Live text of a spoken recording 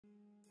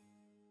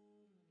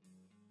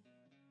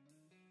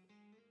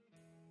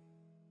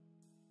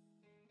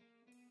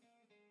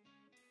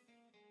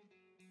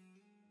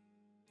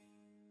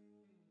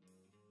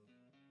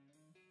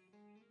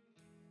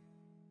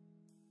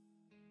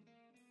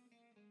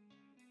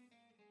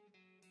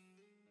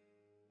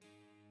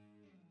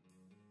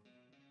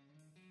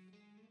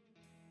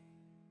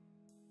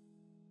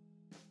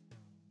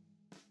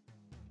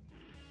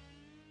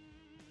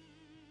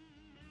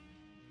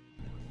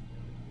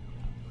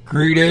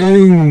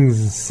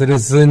Greetings,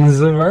 citizens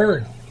of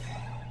Earth.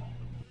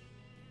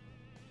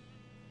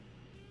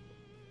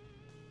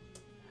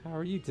 How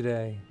are you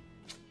today?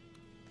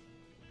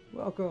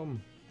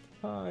 Welcome.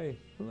 Hi.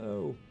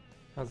 Hello.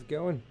 How's it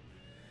going?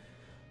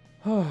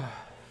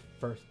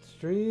 First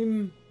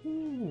stream.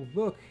 Ooh,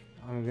 look,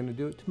 I'm gonna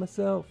do it to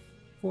myself,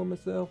 for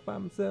myself, by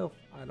myself.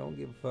 I don't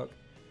give a fuck.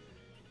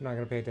 I'm not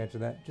gonna pay attention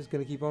to that. Just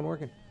gonna keep on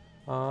working.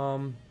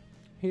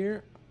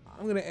 Here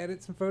I'm gonna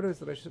edit some photos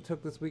that I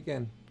took this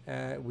weekend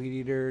at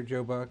Weedeater,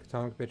 Joe Buck,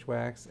 Atomic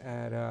Bitchwax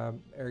at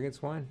Arrogant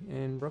Swine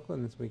in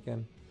Brooklyn this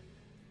weekend.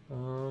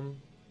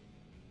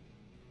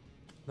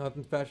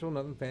 Nothing special,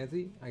 nothing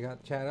fancy. I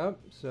got the chat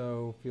up,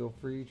 so feel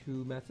free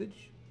to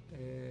message.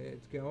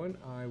 It's going.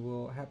 I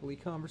will happily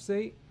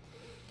conversate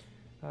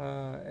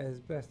as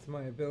best to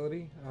my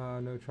ability.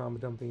 No trauma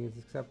dumping is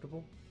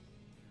acceptable.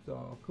 It's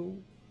all cool,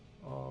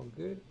 all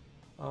good.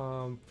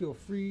 Feel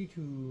free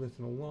to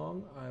listen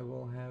along. I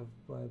will have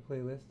my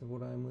playlist of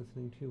what I'm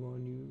listening to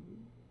on you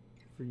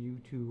for you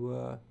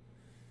to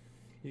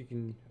you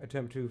can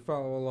attempt to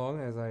follow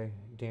along as I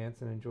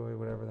dance and enjoy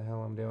whatever the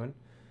hell I'm doing.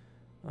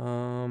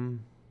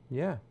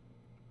 Yeah,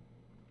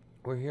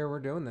 we're here, we're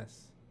doing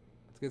this.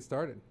 Let's get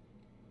started.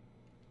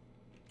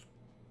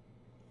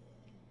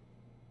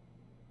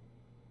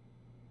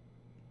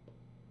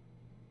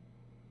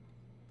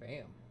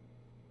 Bam.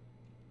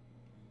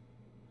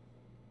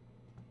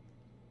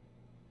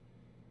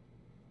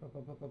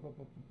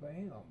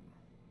 Bam.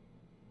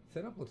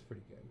 Setup looks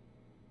pretty good,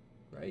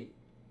 right?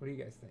 What do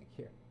you guys think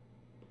here?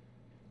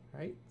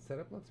 Right?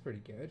 Setup looks pretty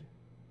good.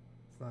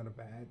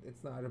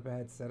 It's not a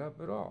bad setup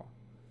at all.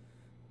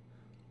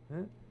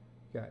 Huh?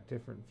 Got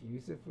different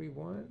views if we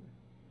want.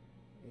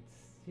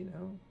 It's, you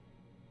know,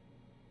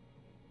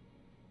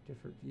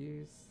 different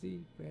views.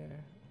 See,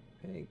 bear,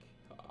 pink.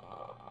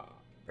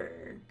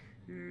 Pink.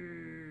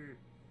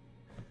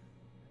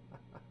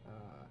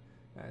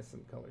 Has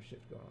some color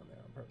shift going on there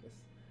on purpose.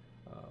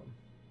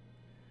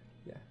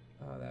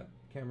 That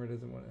camera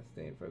doesn't want to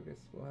stay in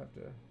focus. We'll have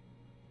to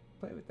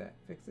play with that,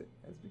 fix it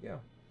as we go.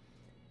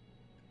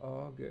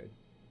 All good.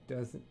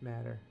 Doesn't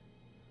matter.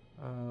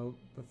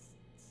 Let's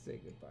say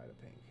goodbye to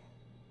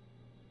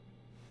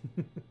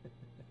pink.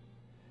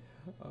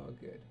 All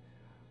good.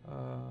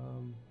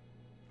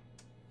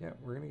 Yeah,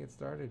 we're gonna get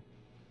started.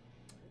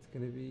 It's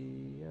gonna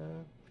be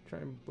try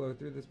and blow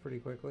through this pretty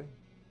quickly.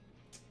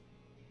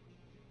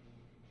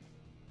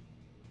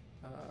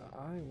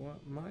 I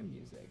want my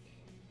music.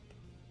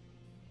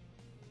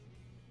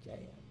 Jam.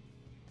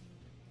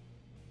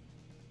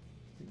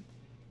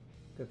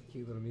 Got the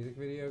cute little music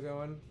video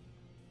going.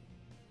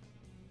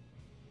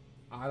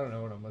 I don't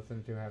know what I'm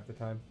listening to half the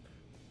time.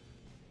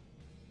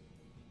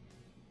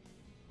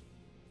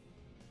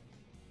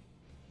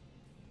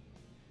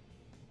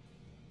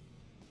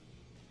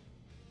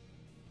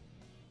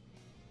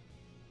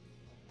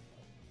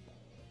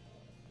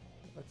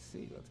 Let's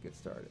see, let's get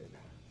started.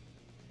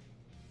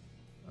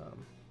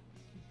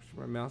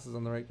 My mouse is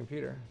on the right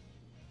computer.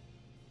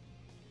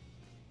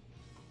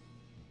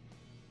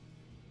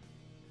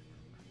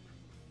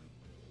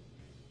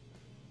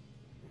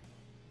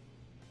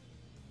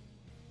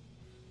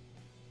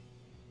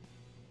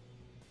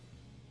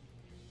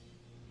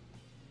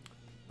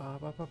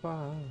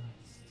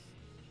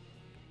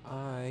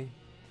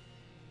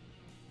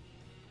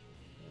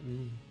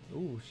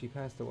 Ooh, she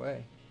passed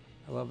away.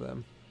 I love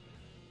them.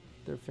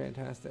 They're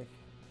fantastic.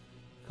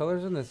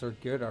 Colors in this are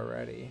good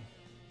already.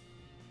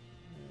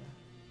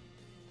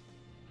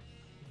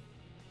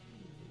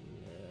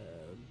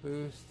 Yeah,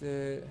 boost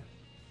it.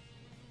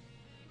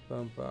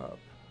 Bump up.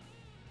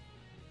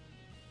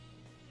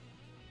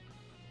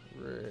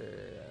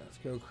 Let's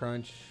go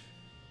crunch.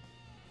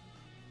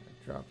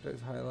 Drop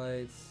those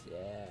highlights.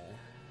 Yeah.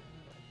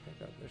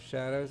 Pick up the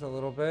shadows a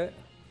little bit.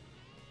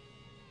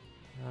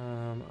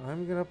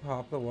 I'm gonna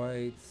pop the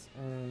whites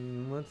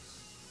and let's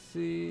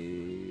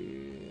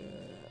see.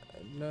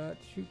 Not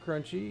too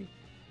crunchy.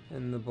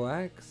 And the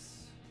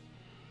blacks.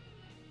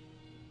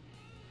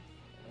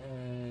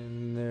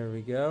 And there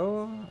we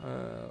go.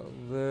 A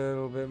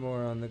little bit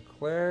more on the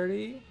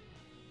clarity.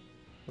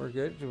 We're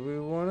good. Do we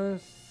want to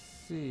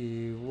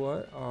see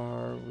what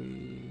are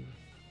we?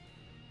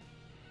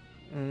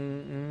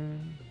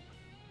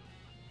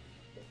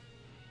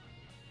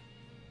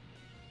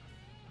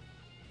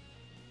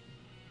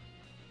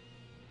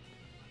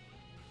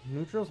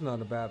 Neutral's not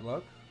a bad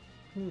look.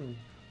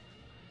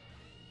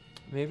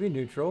 Maybe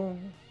neutral.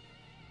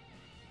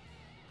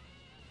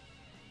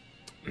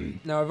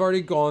 Now I've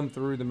already gone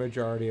through the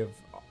majority of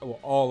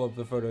all of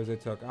the photos I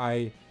took.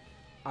 I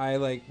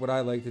like what I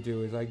like to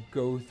do is I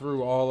go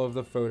through all of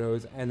the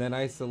photos and then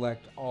I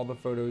select all the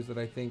photos that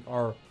I think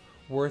are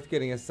worth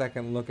getting a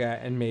second look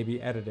at and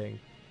maybe editing.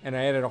 And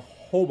I edit a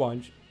whole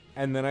bunch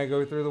and then I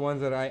go through the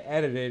ones that I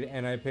edited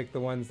and I pick the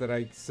ones that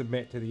I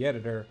submit to the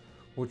editor,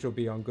 which will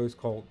be on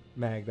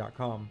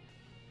ghostcultmag.com.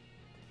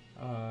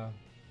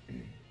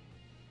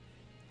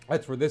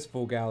 That's where this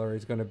full gallery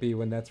is going to be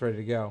when that's ready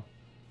to go.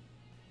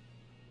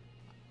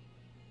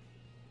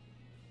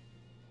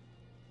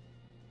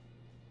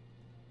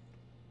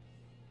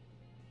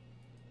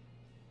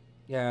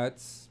 Yeah,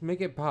 let's make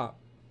it pop.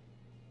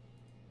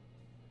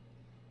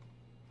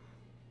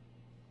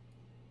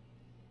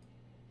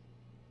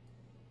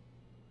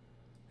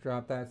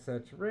 Drop that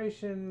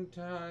saturation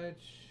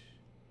touch.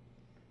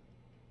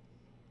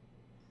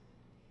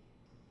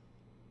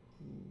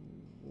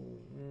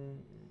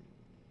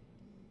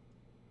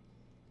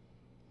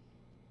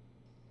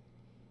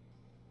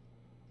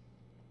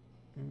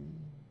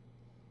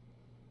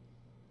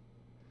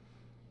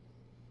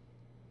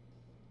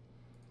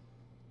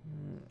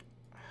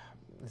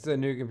 This is a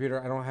new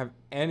computer. I don't have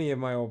any of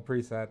my old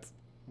presets,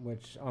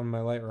 which on my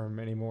Lightroom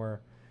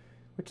anymore,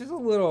 which is a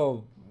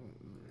little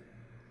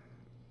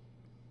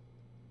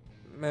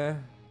meh.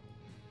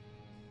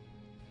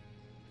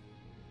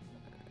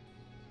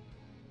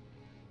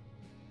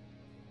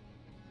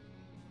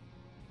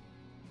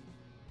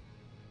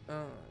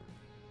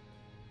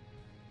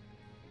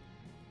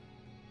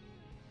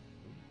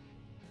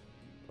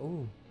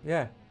 Oh,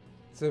 yeah.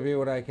 So it'd be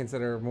what I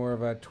consider more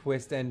of a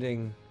twist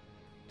ending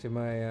to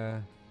my,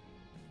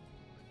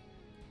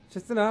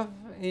 just enough.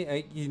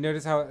 You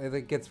notice how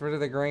it gets rid of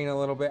the grain a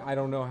little bit. I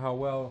don't know how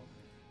well,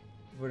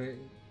 but it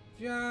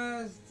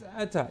just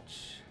a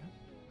touch.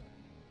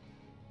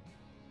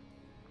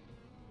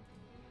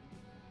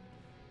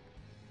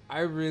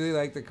 I really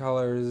like the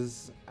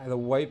colors. The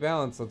white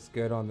balance looks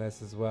good on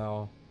this as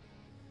well.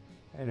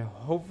 And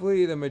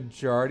hopefully the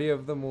majority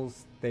of them will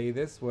stay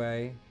this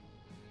way.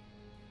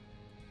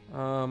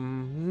 I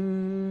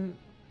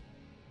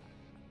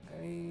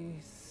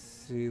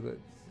see, let's...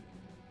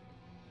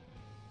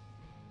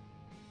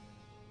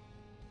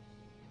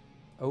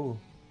 Oh.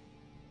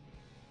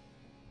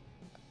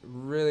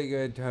 Really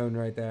good tone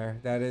right there.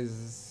 That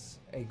is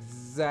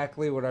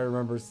exactly what I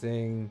remember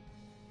seeing.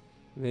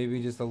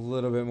 Maybe just a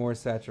little bit more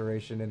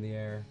saturation in the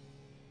air.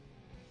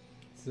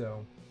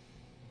 So,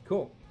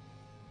 cool.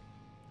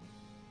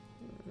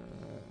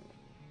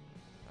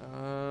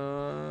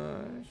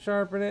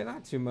 Sharpen it,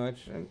 not too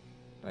much.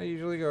 I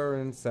usually go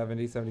around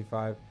 70,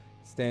 75,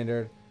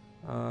 standard.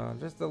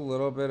 Just a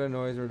little bit of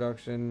noise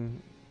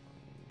reduction,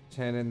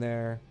 10 in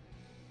there.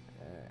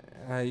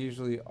 I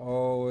usually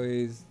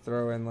always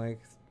throw in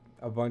like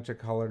a bunch of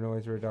color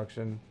noise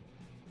reduction,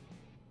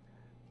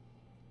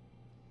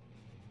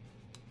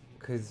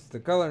 because the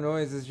color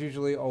noise is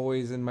usually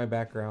always in my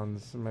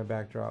backgrounds and my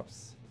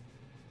backdrops.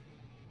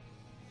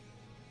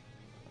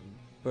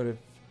 But if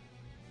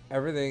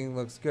everything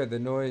looks good, the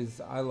noise,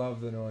 I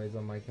love the noise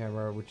on my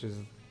camera, which is,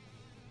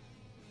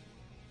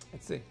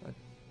 let's see,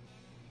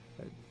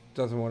 it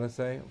doesn't want to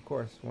say, of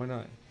course, why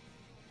not?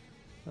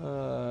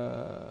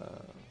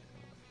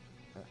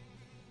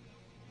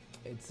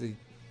 It's the,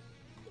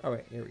 oh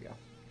wait, here we go.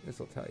 This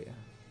will tell you.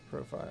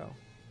 Profile.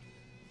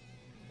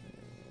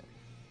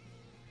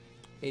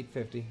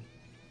 850.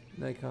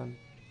 Nikon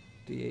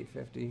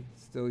D850.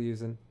 Still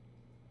using.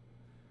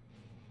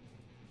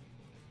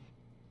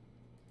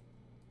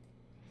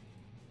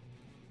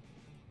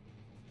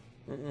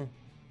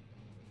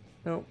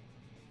 Nope.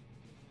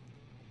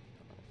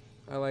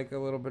 I like a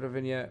little bit of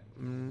vignette.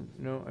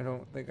 No, I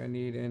don't think I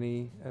need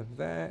any of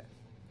that.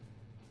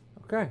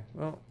 Okay,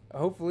 well,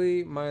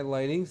 hopefully my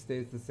lighting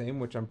stays the same,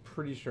 which I'm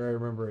pretty sure I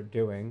remember it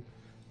doing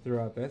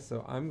throughout this.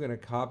 So I'm going to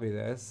copy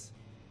this.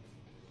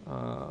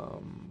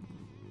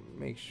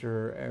 Make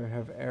sure I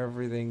have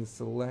everything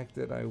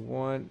selected I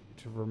want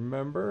to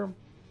remember.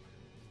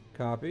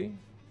 Copy.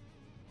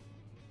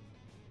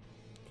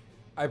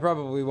 I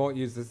probably won't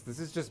use this. This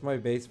is just my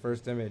base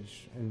first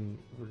image, and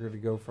we're going to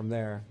go from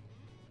there.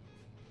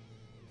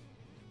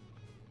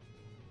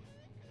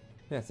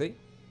 Yeah, see?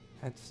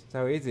 That's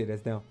how easy it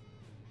is now.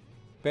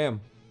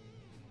 Bam.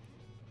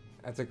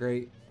 That's a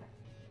great...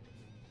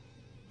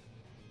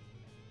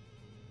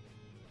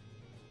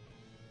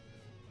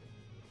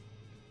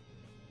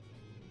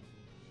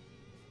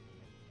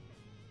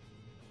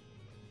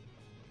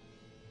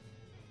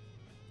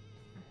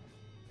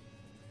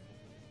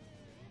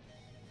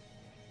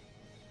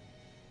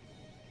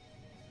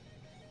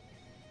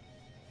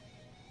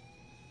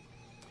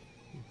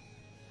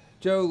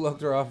 Joe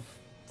looked rough,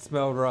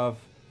 smelled rough,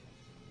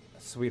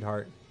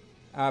 sweetheart,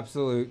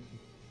 absolute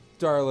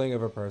darling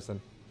of a person.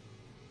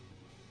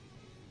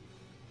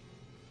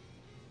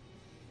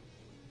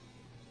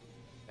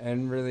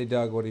 And really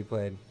dug what he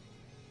played.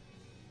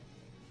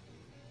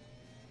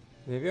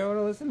 Maybe I want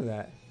to listen to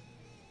that.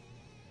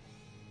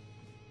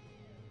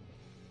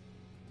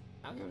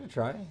 I'll give it a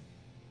try.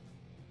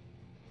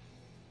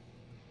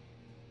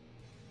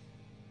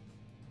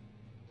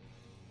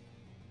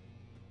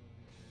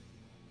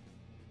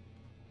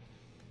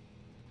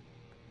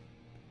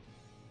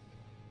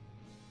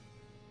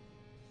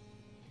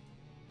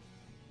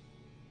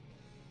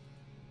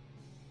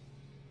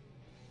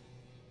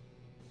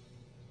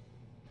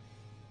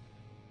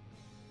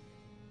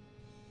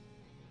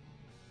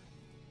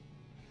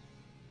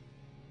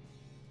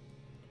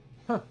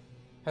 Huh.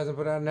 Hasn't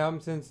put out an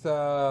album since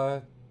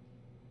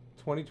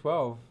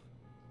 2012.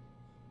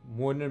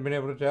 Wouldn't have been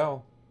able to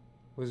tell.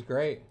 Was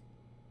great.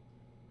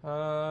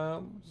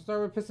 Start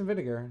with Piss and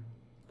Vinegar.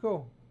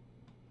 Cool.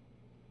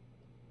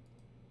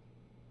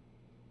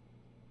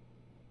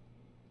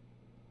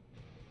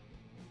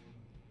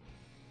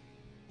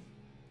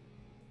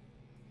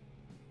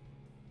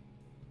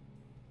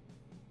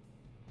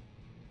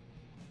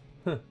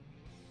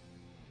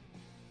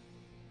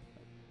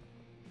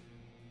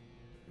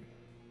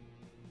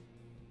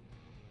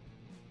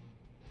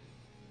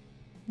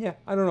 Yeah,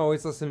 I don't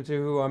always listen to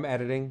who I'm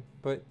editing,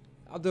 but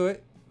I'll do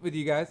it with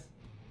you guys.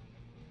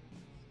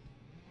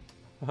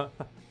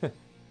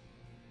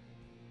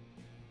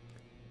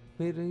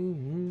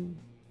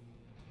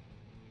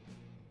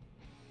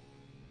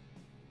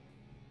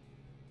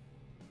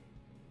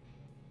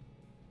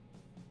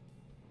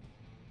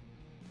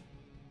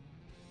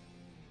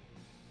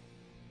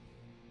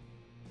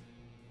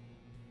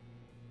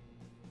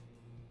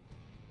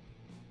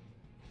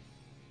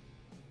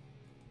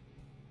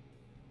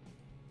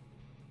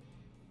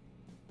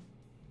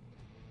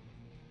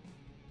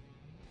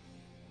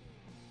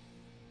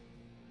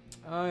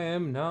 I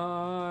am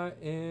not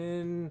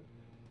in.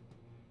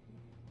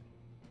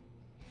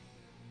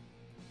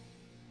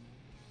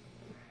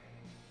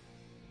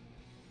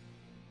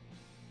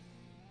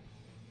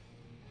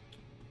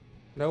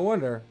 No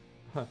wonder.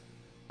 Huh.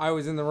 I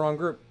was in the wrong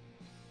group.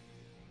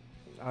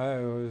 I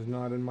was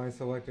not in my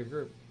selected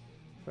group.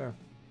 There.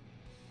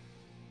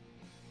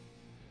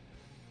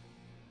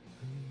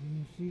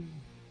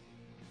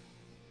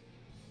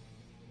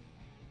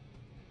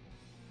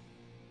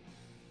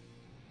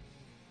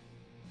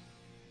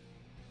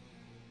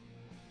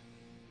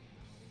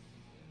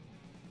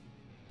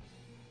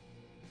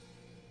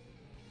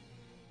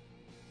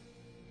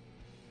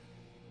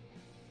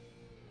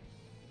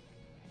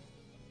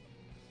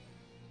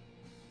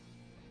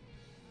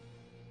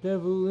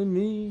 Devil in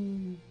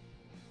me.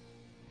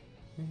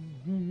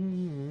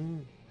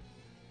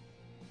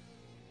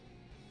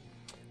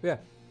 Yeah,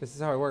 this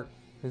is how I work.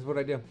 This is what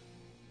I do.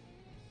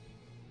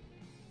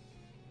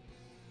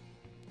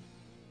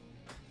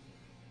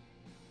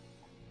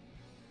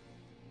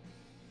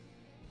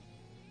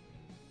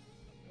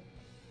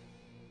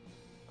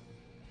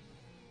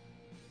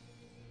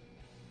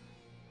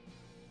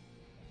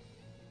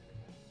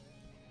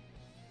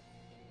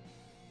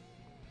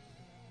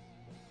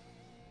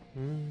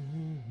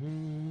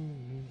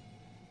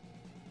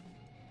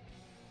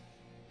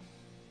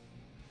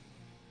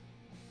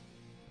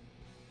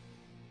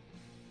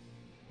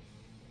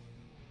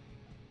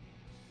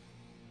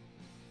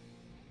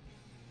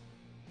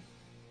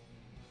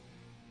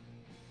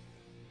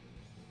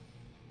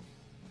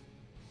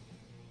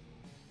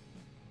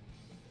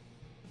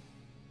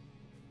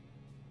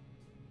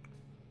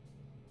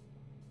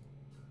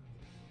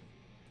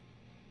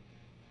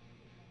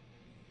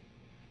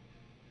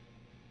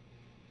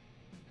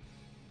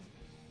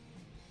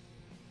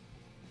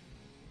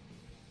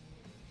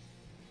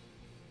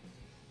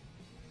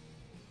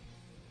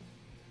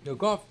 No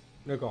cough.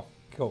 No cough.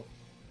 Cool.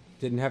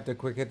 Didn't have to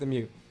quick hit the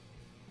mute.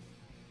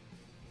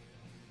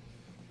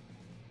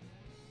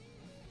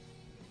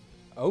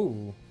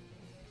 Oh.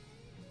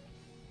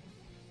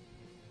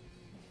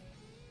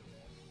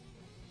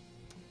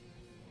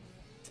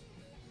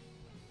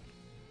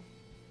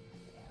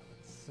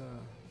 Let's,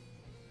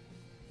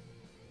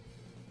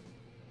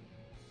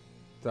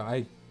 so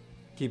I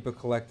keep a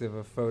collective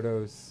of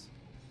photos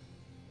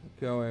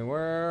going.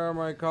 Where are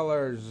my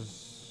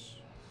colors?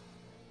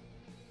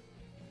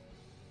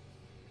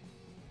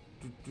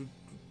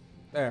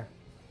 There.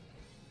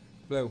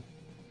 Blue.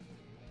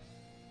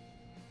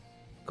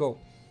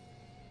 Cool.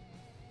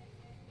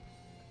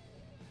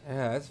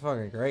 Yeah, that's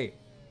fucking great.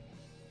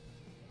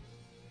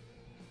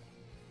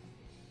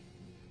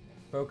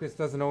 Focus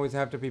doesn't always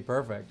have to be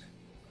perfect.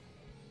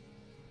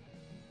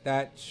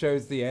 That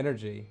shows the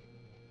energy.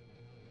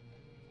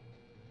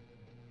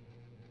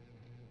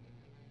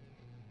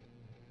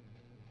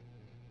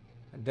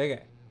 I dig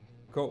it.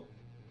 Cool.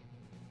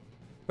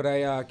 But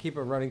I keep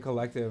a running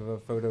collective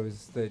of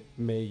photos that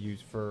may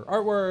use for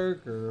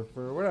artwork or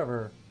for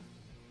whatever.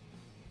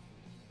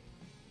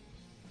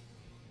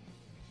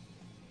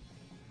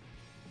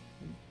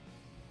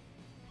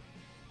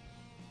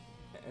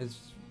 As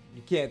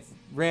you can't.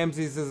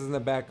 Ramses is in the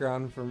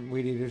background from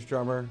Weedeater's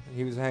drummer.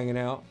 He was hanging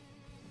out.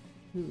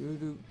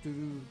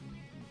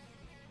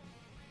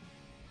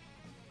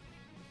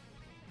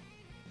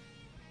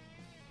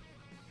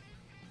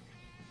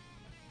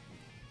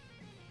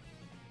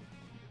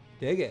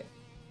 Dig it.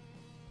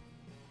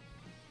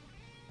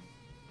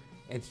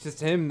 It's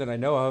just him that I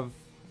know of.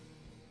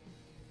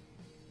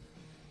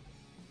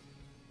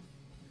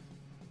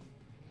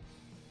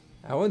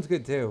 That one's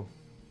good too.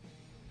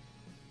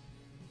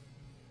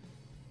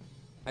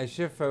 I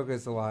shift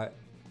focus a lot,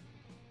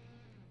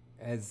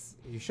 as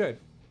you should.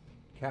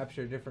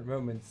 Capture different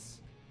moments.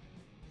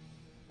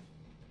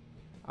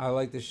 I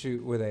like to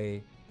shoot with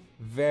a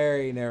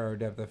very narrow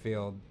depth of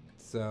field,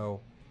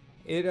 so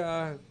it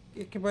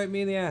can bite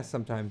me in the ass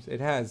sometimes. It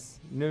has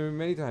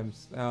many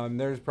times.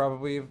 There's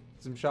probably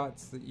some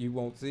shots that you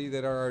won't see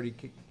that are already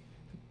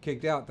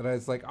kicked out that I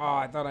was like, oh,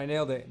 I thought I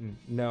nailed it, and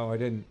no, I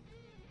didn't.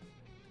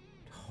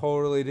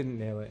 Totally didn't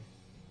nail it.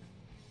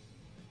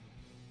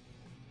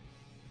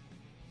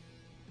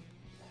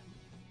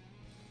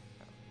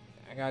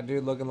 I got a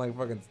dude looking like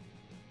fucking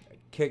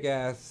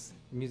kick-ass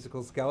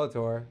musical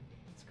Skeletor.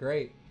 It's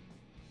great.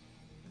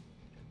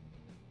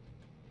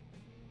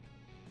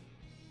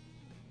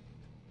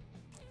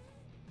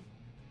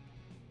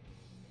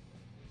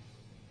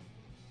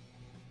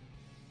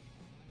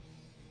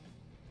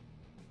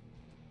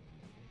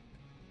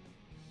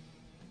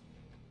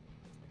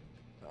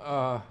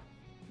 Uh,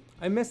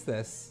 I miss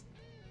this.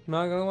 I'm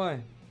not gonna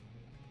lie.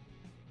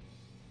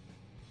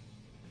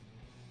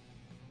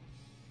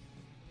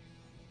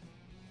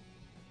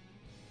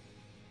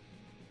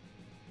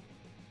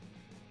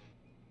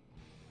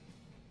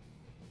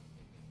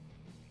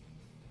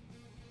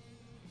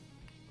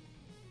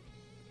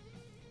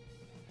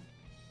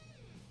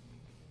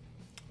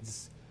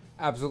 It's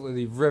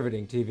absolutely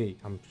riveting TV,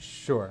 I'm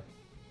sure.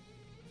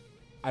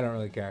 I don't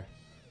really care.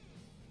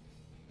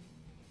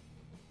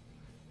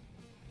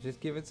 Just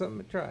give it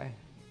something to try.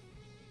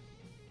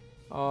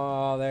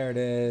 Oh, there it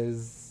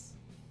is.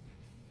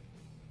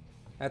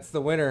 That's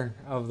the winner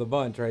of the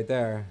bunch right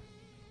there.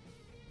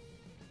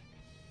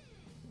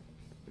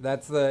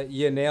 That's the,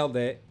 you nailed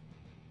it.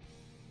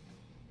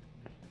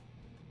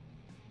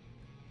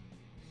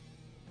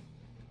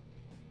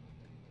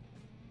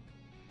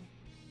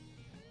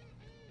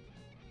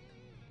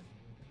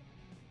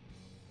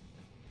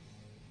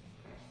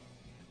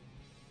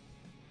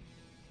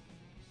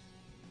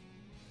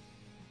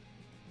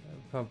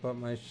 Pump up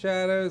my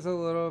shadows a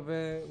little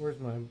bit. Where's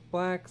my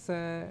blacks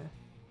at?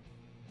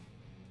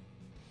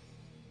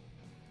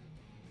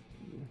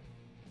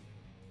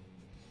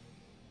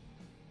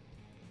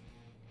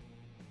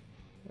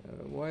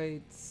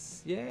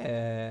 Whites,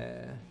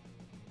 yeah.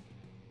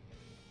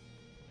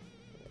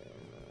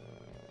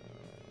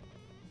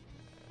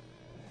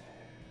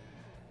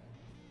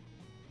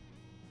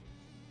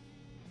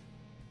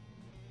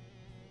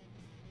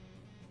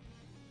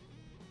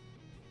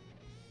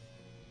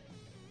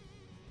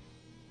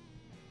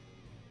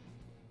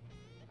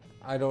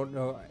 I don't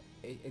know.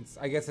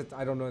 I guess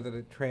I don't know that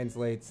it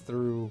translates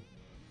through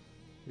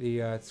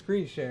the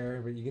screen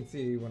share, but you can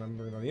see when I'm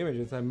working on the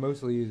images, I'm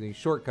mostly using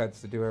shortcuts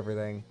to do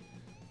everything.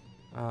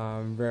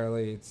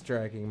 Rarely it's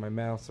dragging my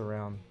mouse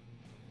around.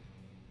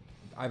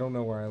 I don't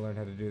know where I learned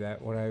how to do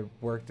that. When I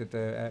worked at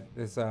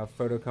this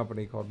photo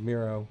company called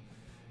Miro,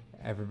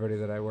 everybody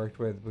that I worked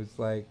with was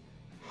like,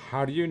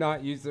 "How do you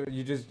not use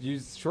you just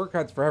use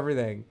shortcuts for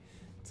everything?"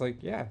 It's like,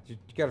 yeah, you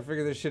got to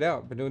figure this shit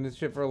out. Been doing this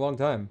shit for a long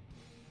time.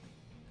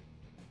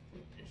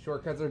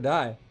 Shortcuts or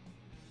die.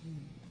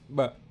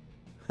 But,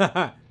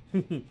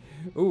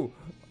 ooh,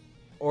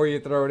 or you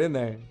throw it in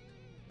there.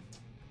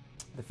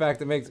 The fact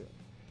that makes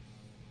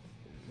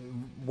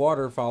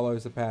water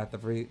follows the path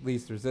of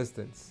least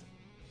resistance.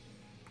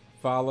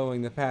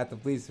 Following the path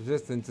of least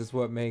resistance is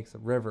what makes a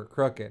river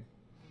crooked.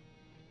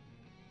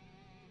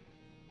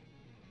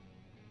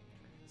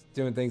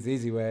 Doing things the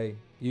easy way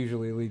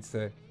usually leads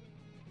to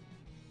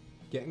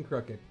getting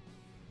crooked.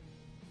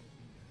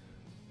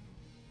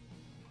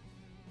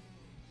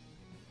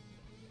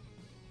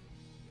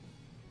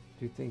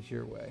 Do things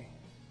your way.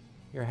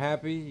 You're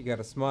happy, you got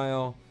a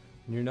smile,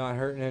 and you're not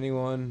hurting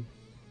anyone.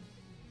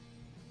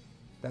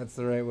 That's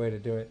the right way to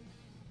do it.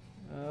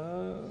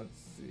 Let's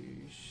see.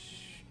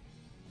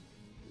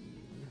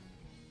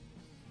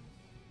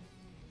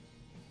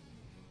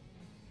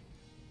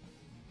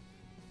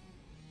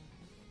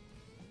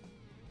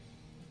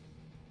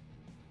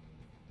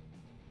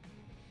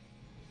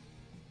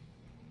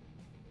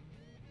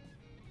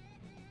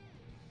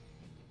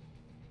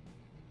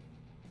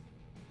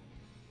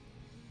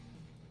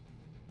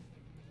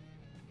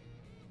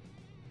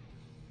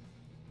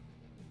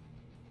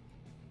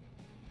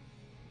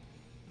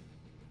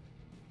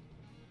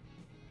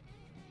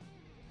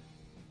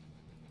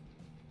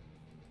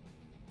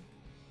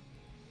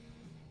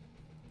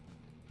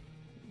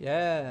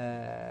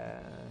 Yeah.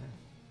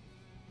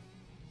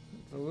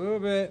 It's a little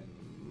bit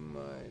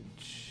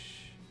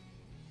much.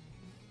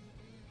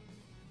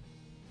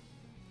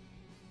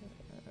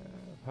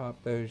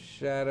 Pop those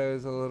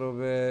shadows a little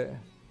bit.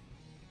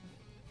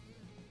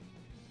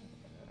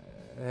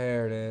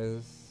 There it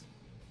is.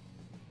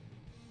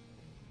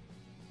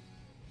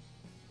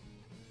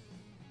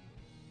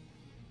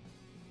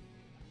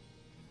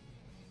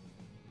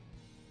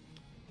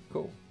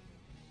 Cool.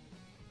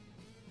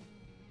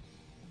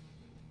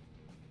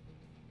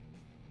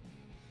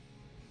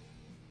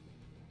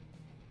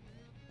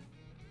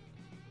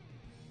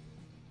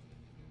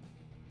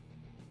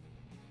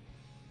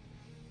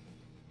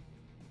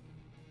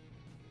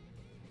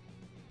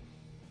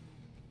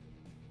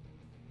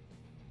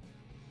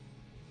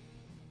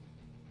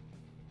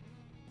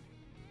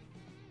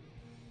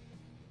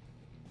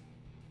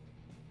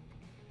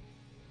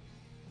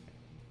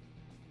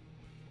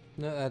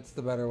 No, that's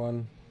the better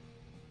one.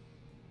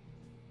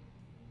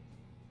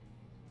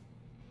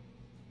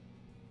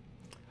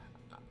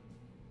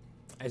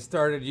 I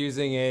started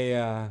using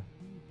a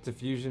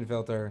diffusion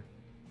filter.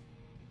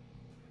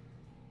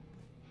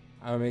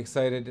 I'm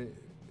excited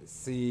to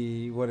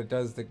see what it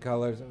does to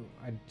colors.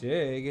 I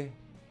dig.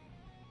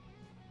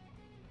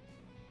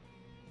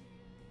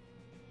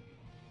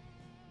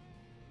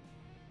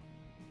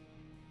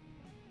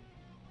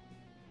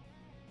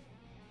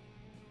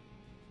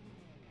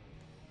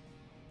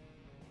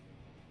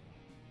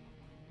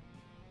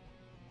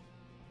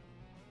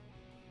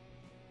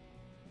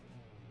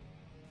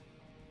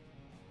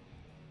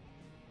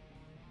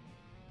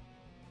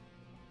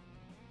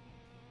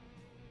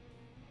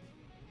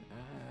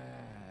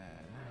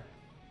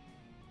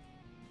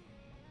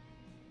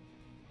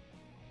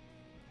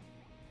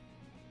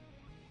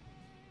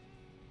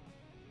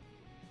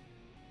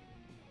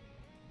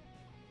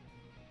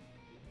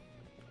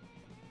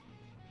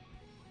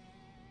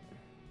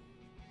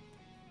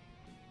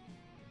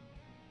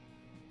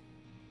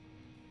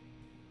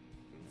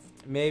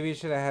 Maybe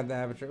should have had the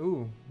aperture.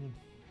 Ooh,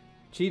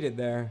 cheated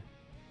there.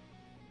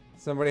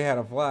 Somebody had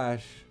a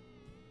flash.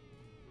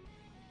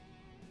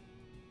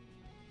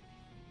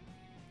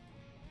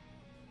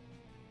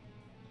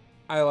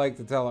 I like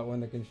to tell it when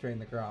to constrain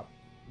the crop.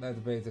 That's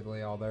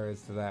basically all there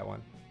is to that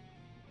one.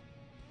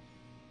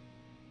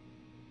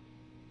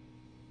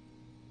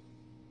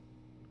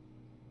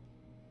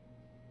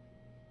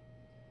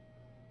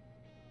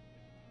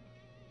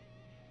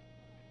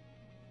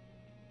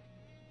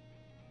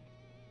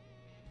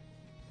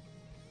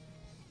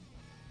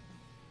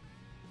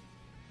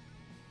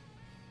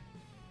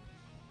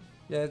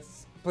 Yeah,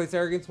 it's Place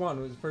Arrogance 1.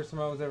 It was the first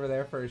time I was ever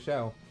there for a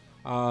show.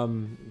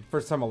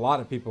 First time a lot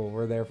of people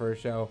were there for a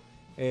show.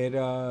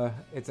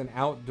 It's an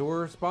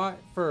outdoor spot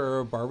for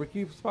a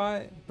barbecue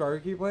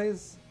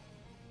place.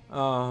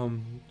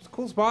 It's a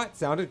cool spot.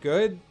 Sounded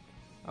good.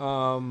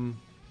 I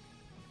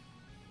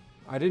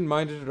didn't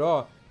mind it at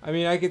all. I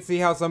mean, I could see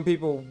how some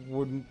people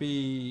wouldn't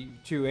be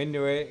too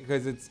into it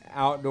because it's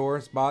outdoor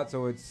spot,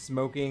 so it's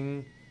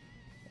smoking.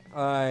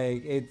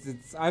 Like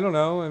it's I don't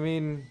know. I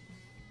mean,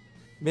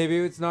 maybe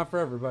it's not for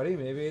everybody.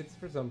 Maybe it's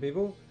for some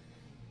people.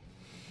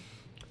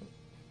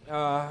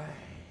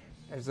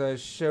 There's a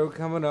show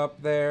coming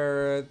up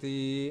there at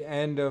the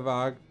end of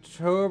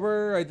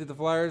October. I did the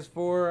flyers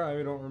for.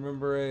 I don't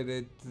remember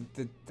it.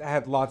 It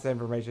had lots of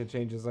information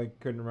changes. I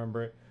couldn't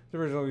remember it. It's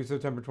originally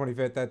September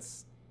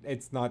 25th.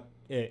 It's not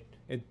it.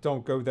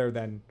 Don't go there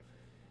then.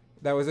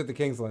 That was at the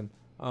Kingsland.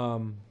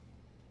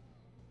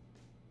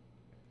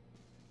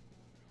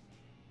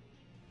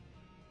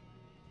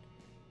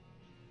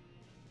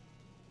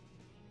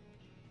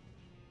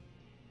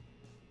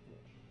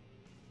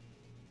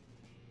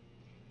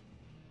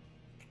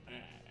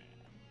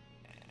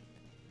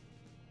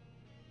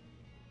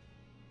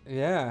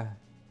 Yeah.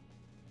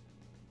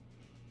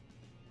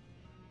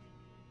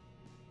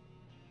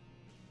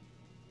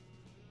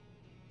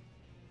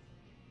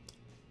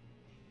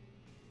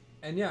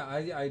 And yeah,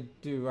 I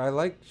do. I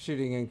like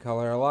shooting in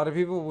color. A lot of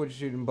people would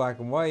shoot in black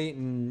and white,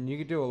 and you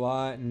could do a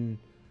lot. And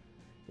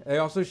I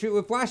also shoot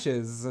with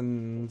flashes,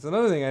 and it's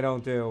another thing I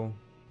don't do.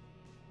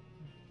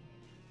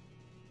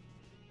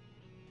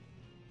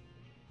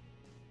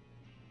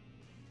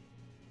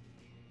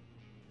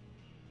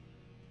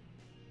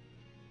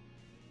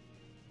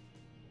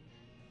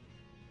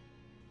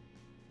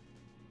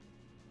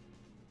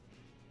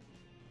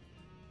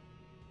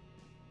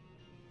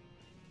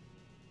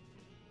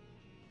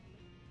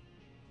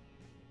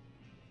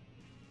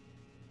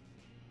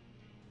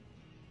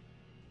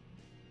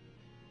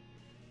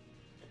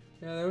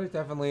 Yeah, there was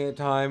definitely a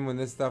time when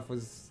this stuff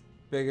was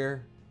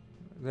bigger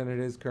than it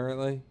is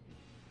currently.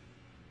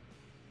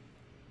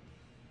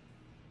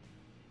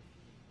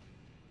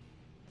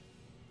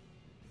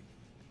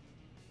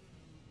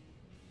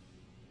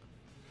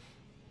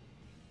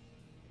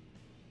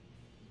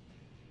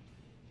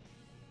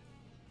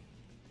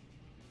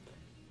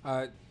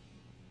 Uh,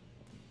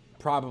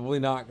 Probably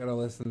not gonna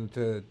listen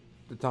to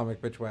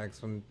Atomic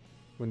Bitchwax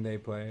when they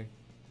play.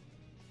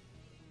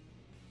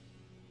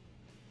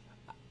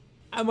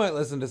 I might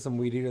listen to some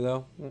Weedeater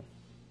though.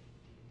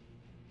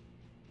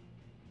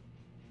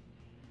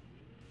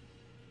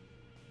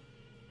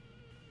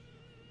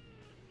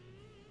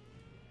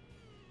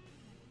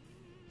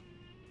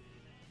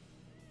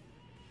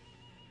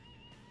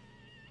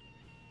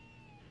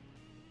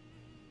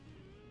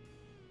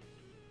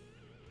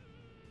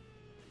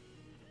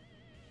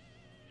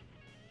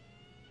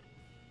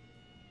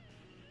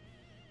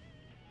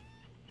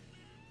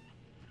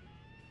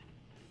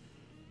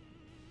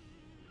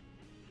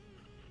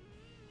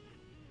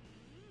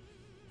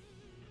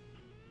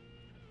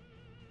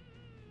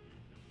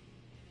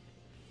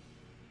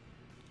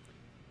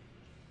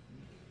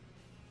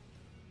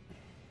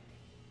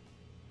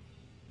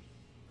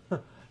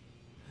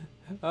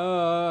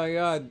 Oh my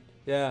god,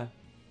 yeah.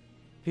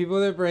 People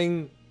that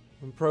bring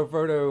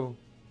Profoto,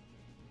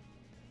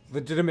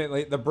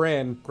 legitimately the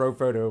brand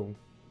Profoto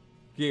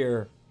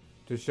gear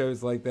to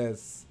shows like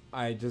this,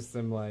 I just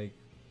am like,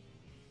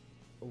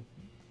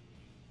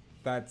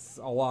 that's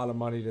a lot of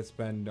money to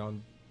spend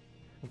on.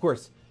 Of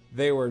course,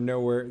 they were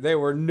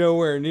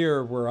nowhere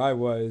near where I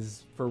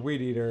was for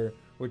Weedeater,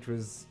 which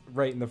was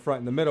right in the front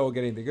in the middle,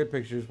 getting the good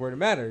pictures where it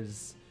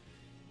matters.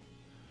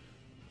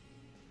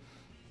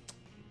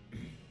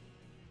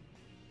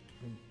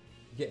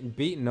 Getting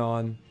beaten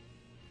on.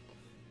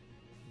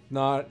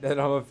 Not that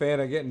I'm a fan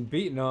of getting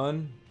beaten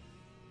on.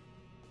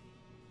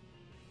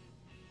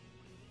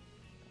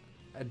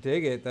 I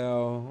dig it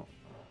though.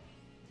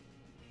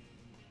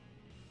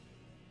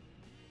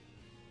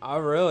 I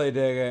really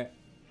dig it.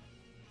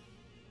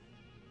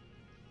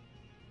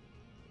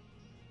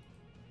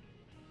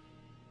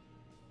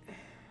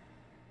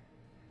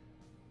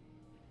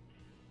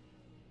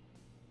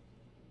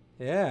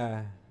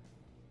 Yeah.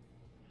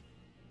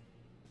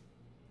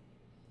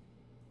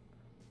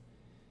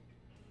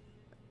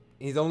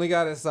 He's only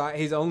got a side.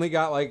 He's only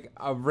got like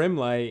a rim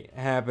light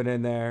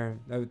happening there.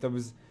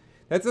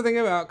 That's the thing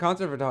about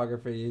concert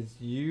photography is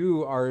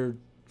you are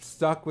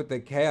stuck with the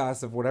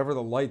chaos of whatever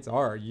the lights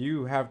are.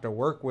 You have to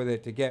work with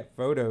it to get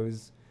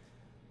photos.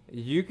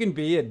 You can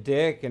be a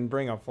dick and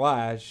bring a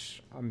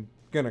flash. I'm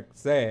gonna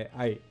say it.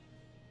 I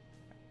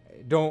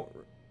don't.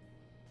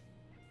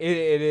 It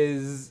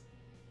is.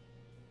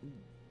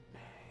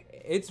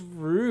 It's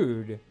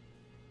rude.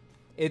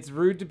 It's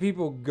rude to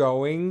people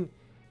going.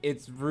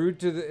 It's rude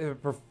to the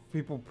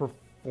people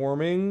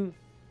performing.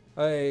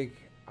 Like,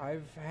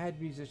 I've had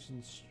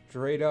musicians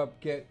straight up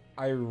get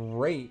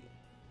irate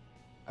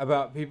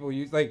about people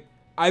use. Like,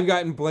 I've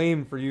gotten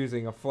blamed for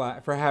using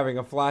for having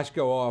a flash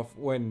go off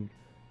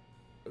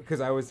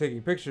because I was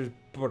taking pictures,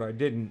 but I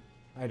didn't.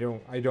 I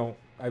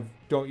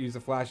don't use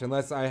a flash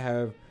unless I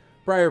have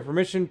prior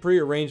permission,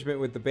 pre-arrangement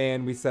with the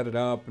band. We set it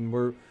up,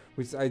 and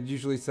I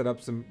usually set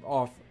up some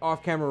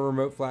off-camera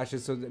remote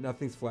flashes so that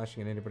nothing's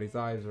flashing in anybody's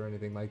eyes or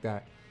anything like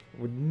that.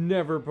 Would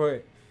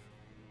never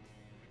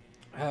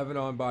have an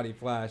on-body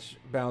flash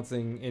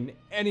bouncing in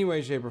any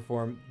way, shape, or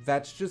form.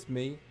 That's just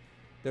me.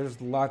 There's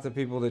lots of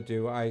people that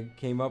do. I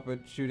came up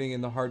with shooting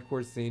in the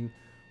hardcore scene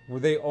where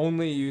they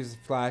only use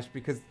flash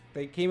because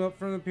they came up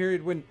from a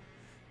period when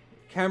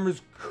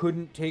cameras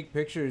couldn't take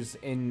pictures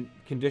in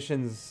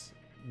conditions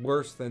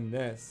worse than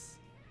this.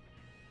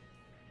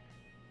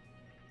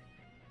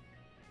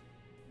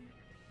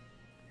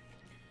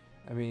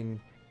 I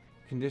mean,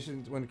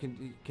 conditions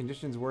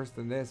worse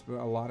than this, but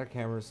a lot of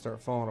cameras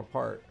start falling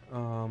apart.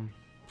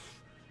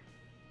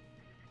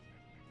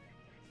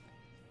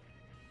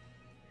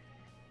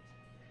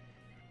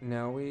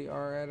 Now we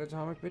are at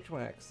Atomic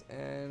Bitchwax,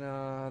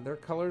 and their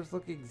colors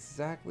look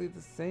exactly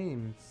the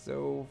same.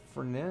 So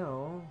for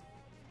now,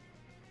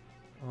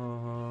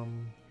 gonna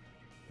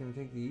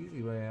take the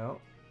easy way out.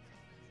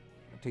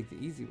 Take the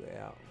easy way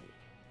out.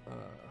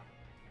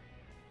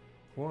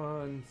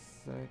 1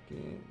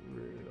 second,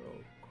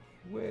 real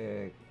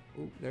quick.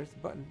 Oop, there's the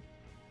button.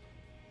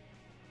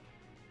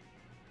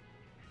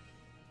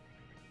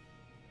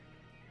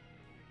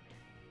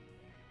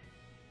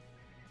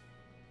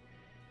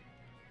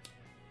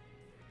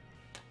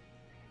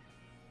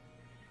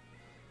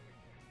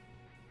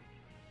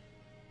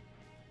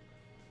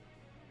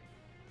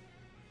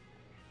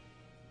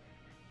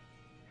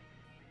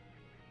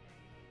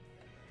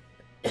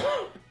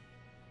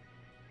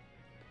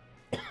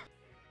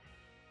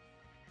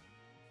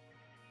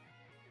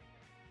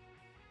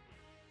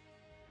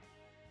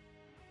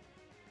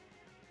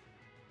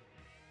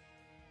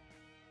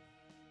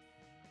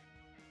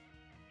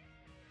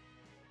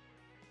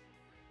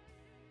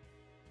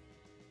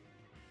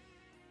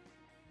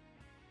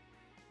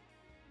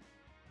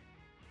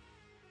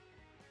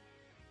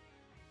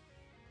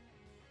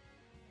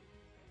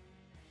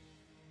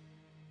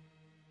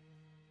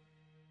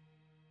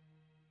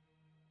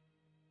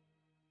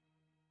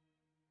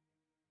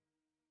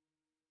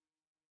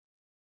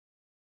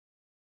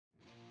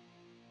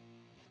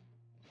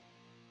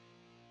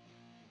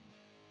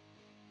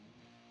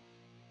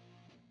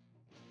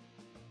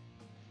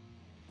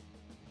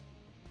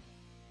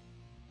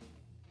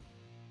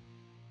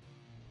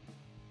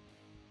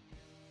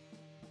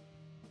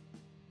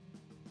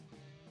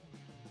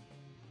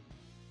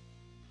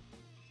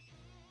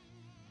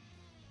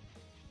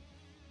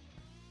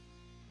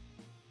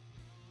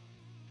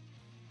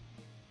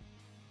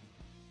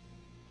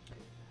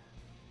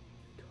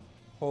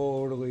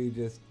 Totally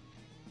just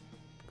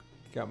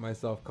got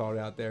myself called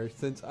out there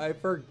since I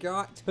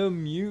forgot to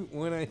mute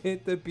when I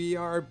hit the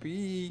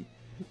BRB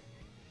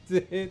to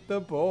hit the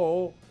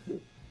bowl.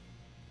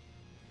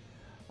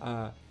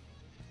 I'm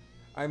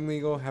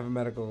legal, have a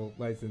medical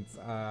license,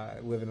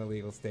 live in a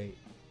legal state.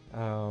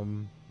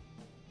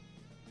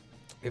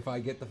 If I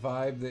get the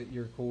vibe that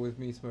you're cool with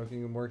me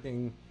smoking and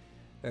working,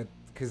 that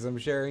because I'm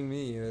sharing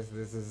me,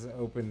 this is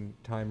open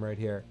time right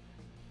here.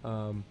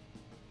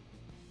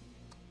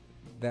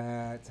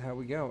 That's how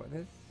we go.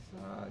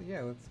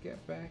 Yeah, let's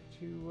get back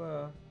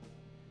to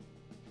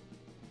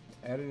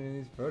editing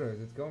these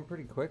photos. It's going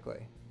pretty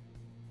quickly.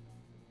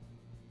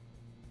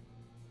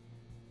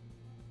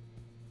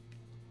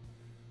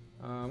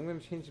 I'm going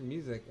to change the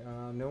music.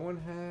 No one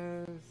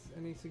has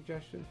any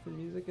suggestions for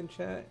music in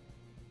chat?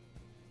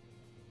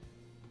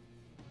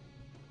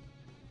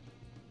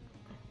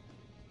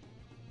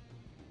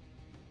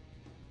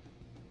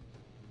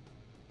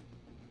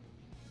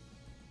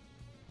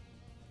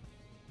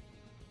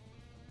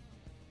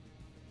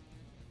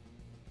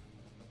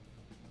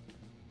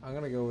 I'm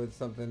gonna go with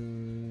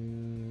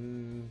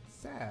something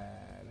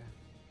sad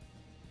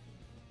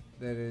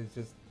that is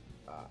just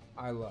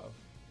I love.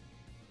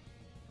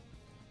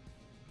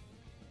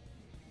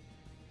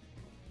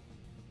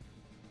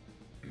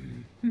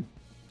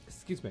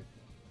 Excuse me.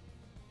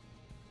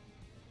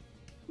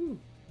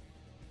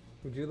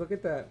 Would you look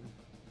at that?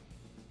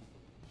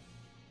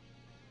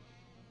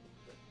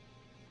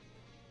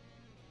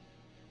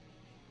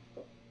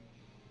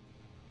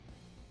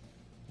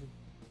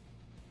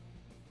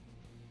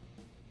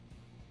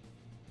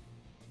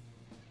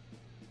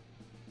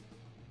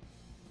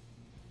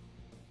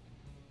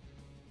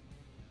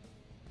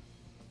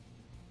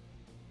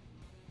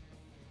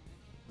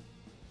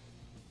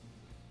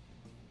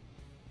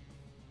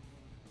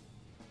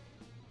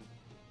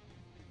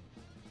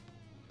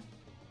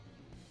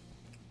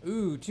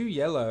 Ooh, 2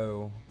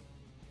 yellow.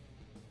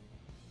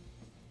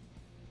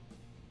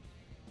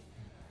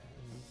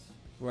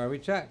 Why we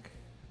check?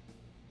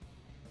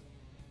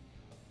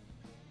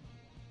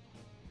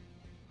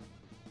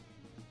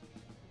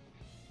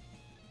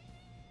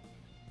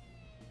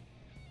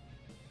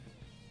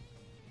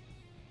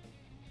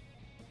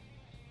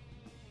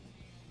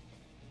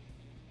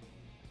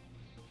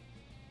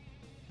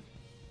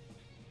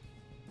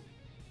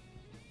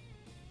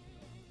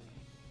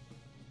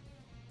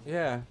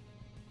 Yeah.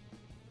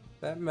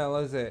 That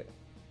mellows it.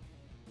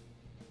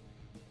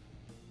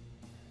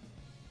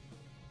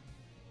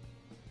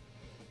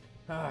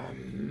 What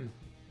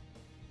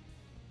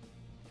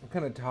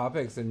kind of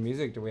topics and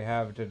music do we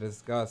have to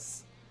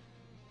discuss?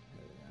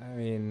 I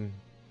mean,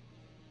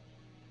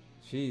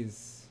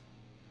 jeez.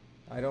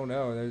 I don't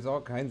know. There's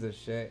all kinds of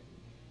shit.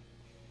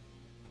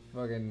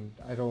 Fucking,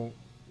 I don't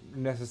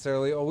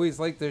necessarily always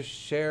like to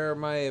share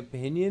my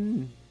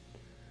opinion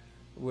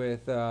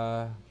with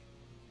that.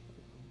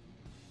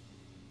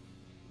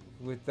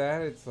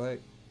 It's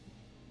like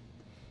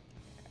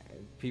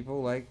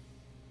people like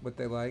what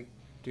they like,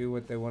 do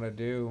what they want to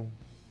do.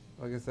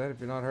 Like I said, if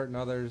you're not hurting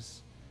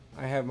others,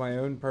 I have my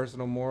own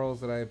personal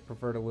morals that I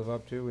prefer to live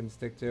up to and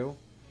stick to.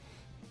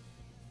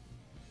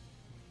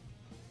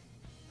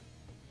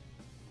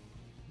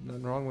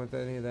 Nothing wrong with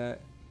any of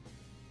that.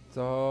 It's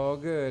all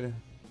good.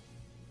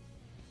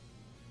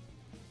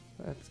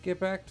 Let's get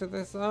back to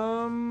this.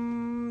 I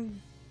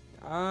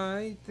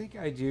think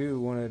I do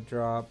want to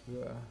drop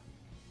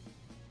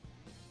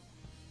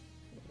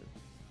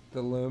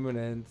the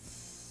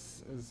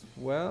luminance as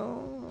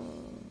well.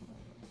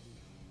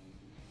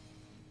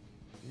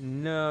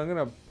 No, I'm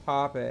gonna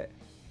pop it.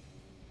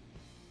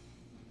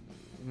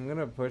 I'm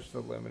gonna push the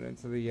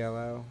luminance of the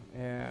yellow.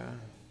 Yeah.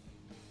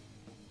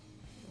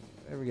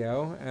 There we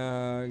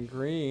go.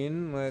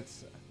 Green.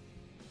 Let's.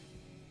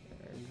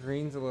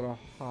 Green's a little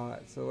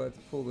hot, so let's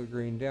pull the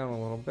green down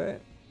a little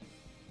bit.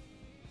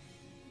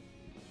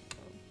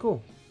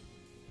 Cool.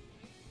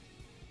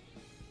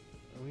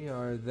 We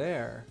are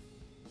there.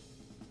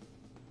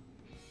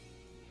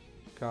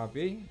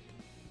 Copy.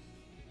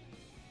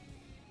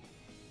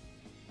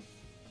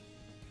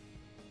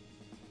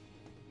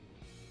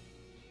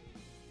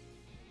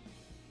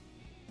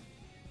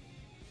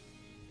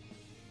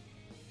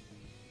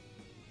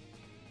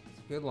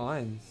 It's good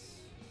lines.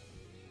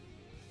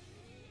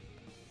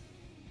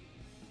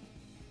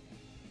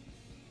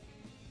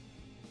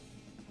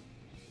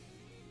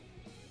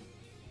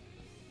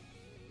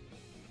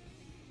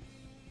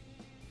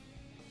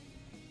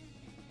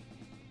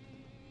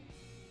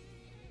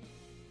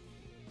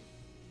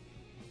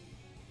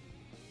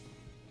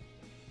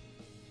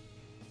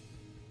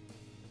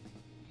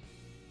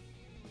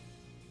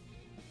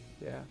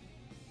 Yeah.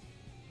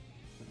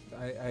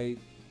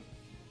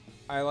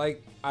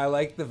 I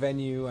like the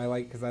venue.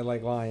 Because I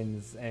like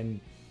lines and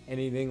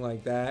anything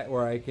like that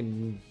where I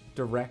can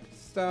direct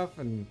stuff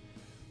and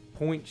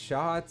point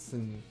shots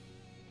and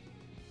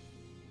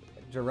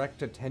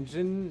direct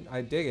attention.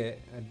 I dig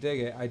it. I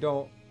dig it. I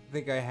don't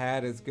think I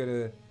had as good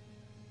a.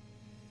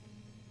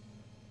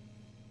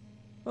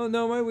 Oh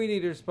no, my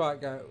Weedeater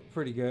spot got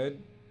pretty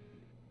good.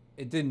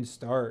 It didn't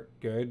start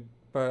good,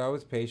 but I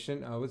was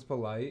patient. I was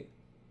polite.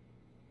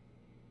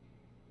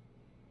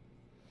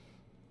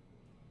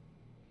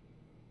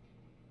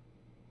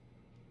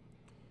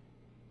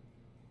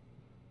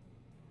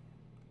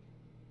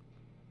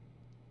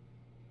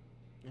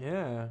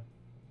 Yeah.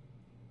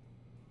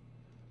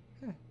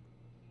 Huh.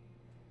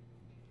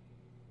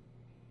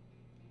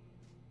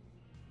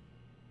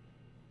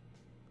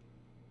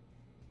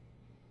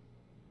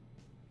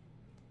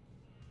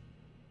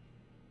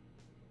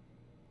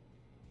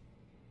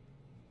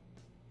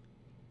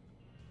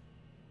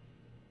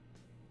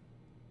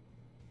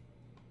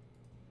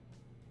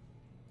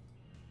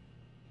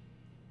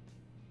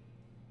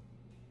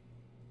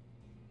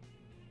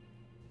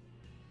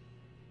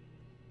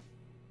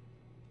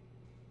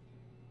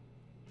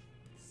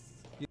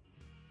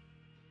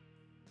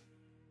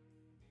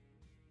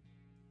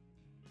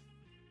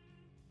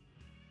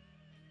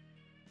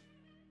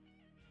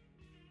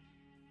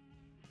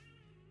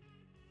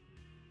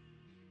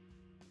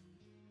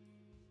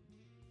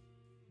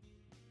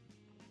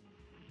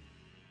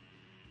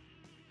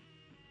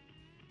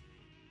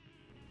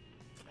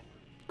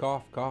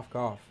 Cough, cough,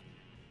 cough.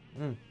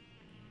 Mm.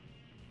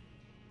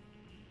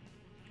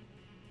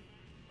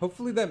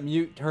 Hopefully that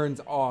mute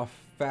turns off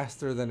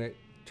faster than it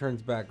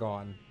turns back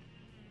on.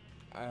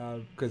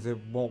 Because it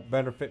won't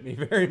benefit me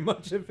very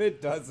much if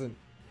it doesn't.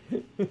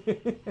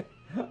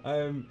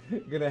 I'm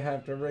gonna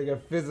have to rig a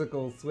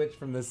physical switch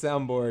from the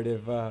soundboard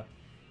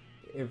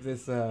if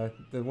this the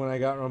one I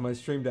got on my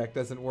stream deck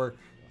doesn't work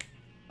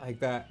like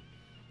that.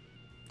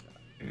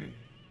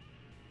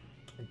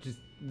 Just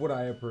what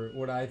I approve,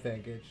 what I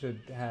think it should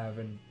have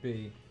and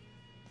be.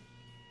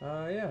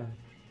 Yeah.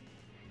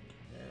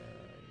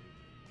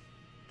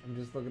 I'm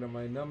just looking at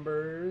my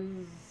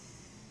numbers.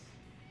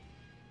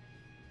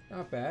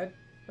 Not bad.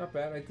 Not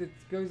bad. It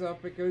goes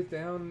up, it goes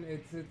down.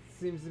 It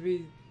seems to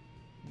be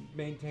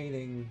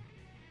maintaining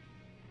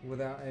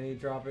without any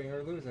dropping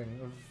or losing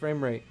of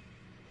frame rate.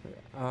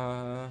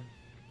 Yeah.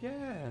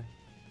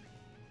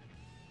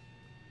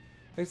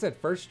 Like I said,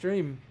 first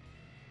stream,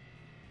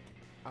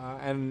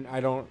 and I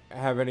don't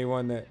have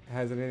anyone that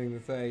has anything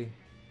to say.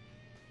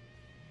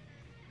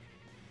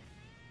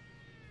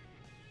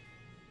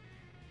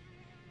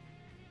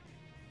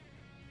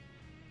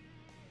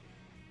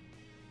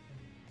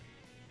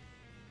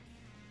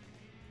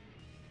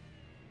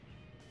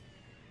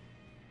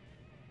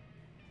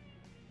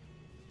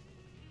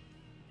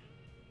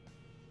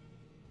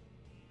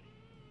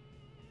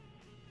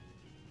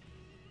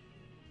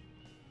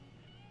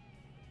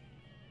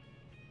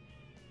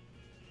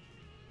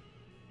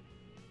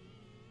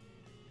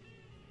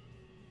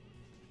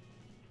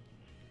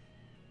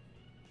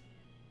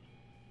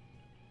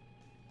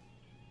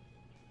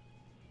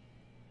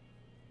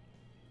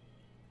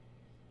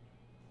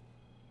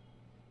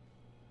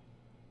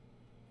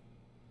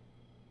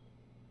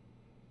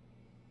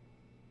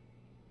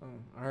 Oh,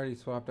 I already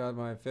swapped out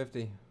my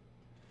 50.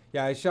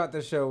 Yeah, I shot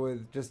this show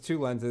with just two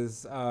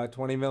lenses,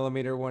 20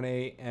 millimeter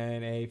 1.8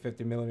 and a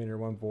 50 millimeter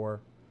 1.4.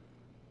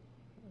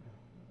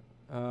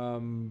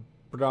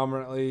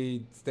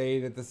 Predominantly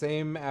stayed at the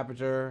same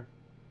aperture.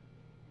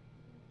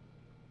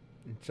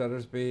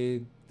 Shutter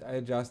speed, I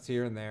adjust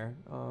here and there.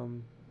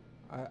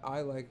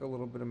 I like a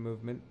little bit of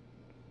movement.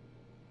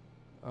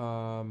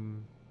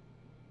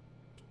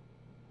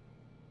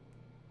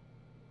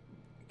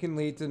 Can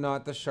lead to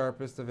not the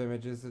sharpest of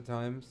images at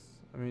times.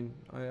 I mean,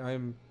 I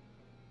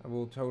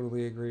will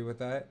totally agree with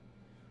that.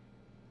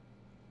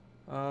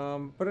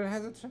 But it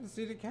has a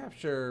tendency to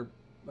capture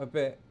a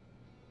bit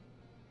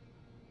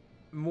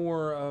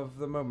more of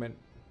the moment.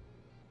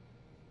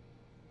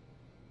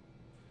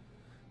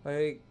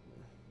 Like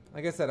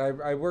I said,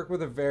 I work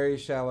with a very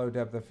shallow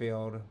depth of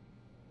field.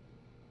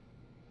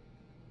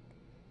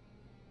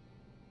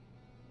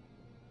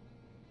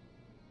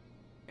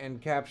 And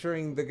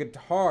capturing the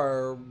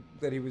guitar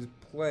that he was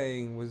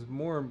playing was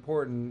more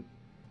important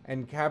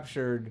and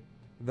captured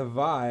the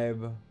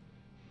vibe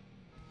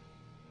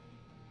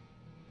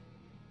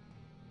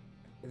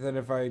than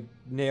if I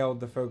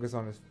nailed the focus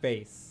on his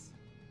face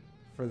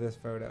for this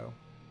photo.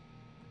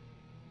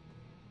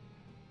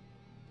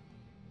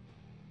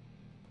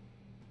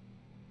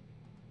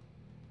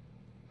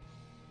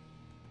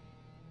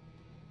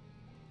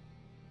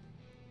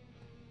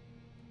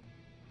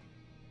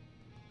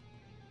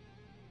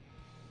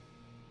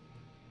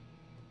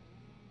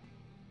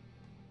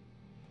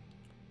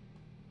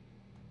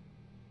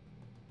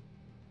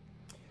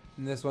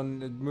 And this one,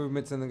 the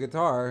movements in the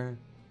guitar,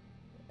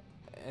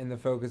 and the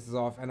focus is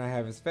off, and I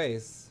have his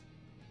face.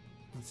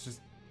 It's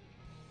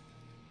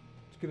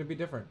gonna be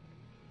different.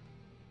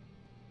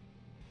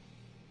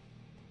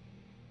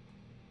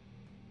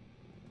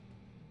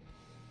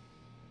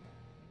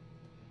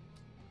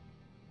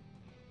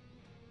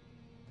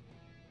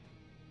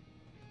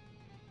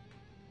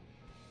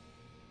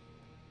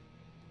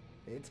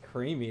 It's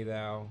creamy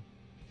though.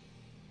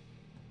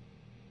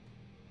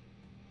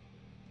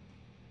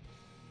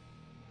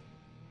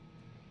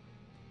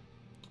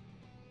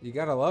 You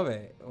gotta love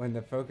it when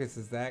the focus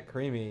is that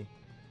creamy.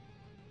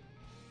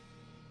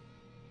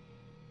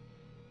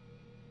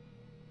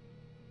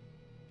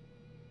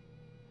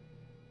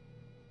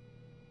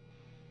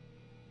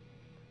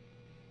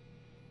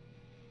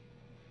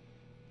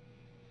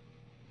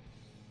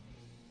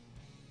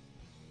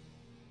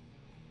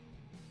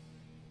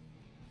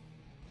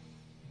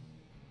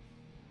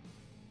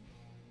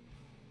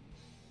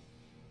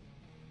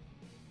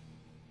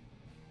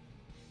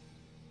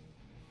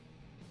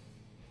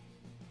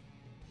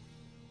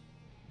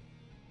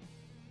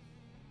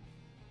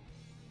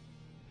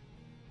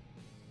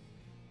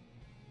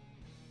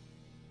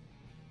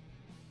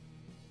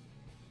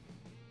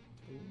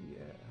 Ooh,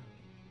 yeah.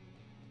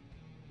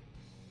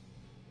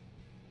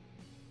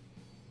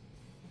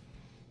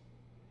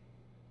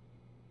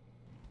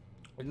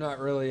 There's not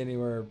really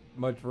anywhere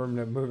much room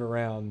to move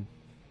around.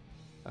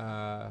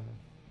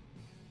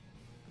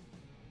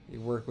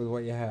 You work with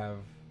what you have.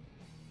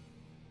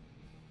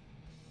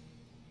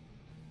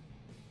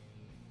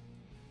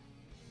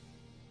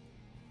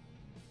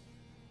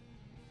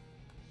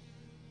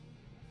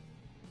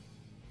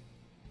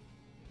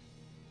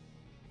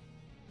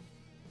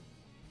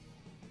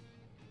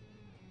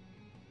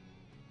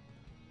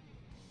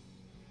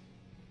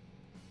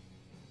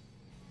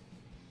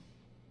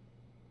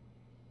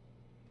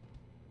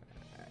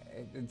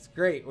 It's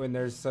great when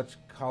there's such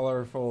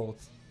colorful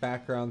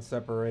background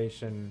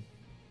separation.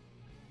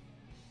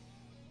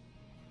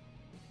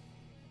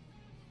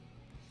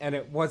 And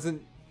it was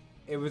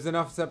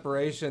enough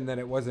separation that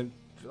it wasn't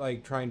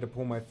like trying to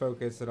pull my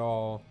focus at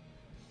all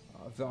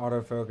off the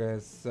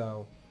autofocus.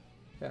 So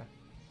yeah,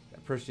 I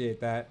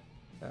appreciate that.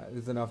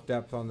 There's enough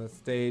depth on the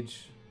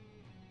stage.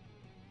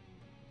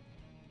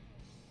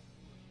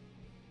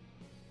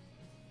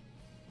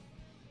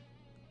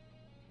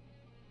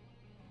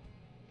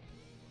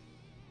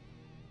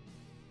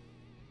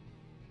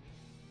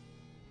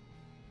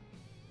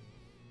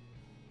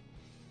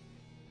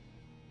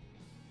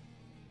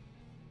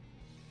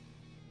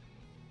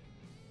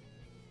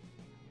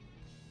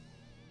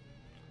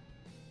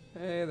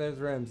 Hey, there's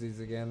Ramses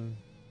again.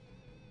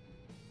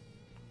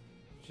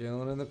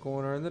 Chilling in the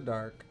corner in the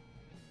dark.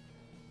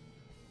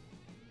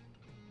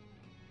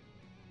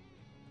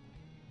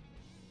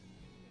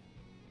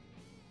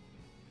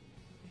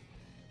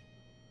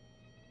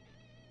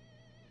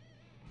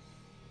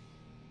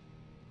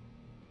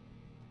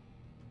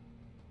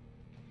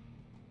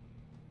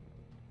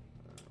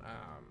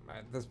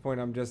 At this point,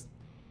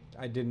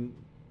 I didn't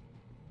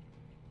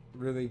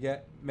really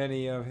get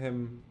many of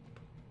him.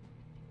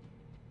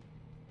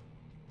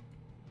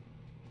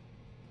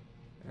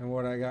 And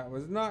what I got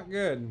was not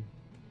good.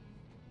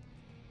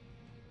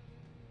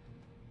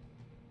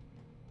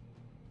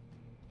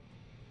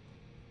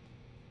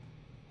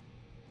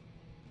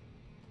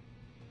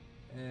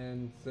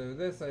 And so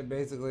this, I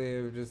basically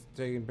have just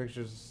taken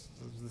pictures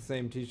of the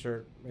same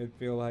t-shirt, I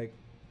feel like.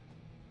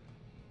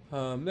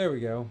 There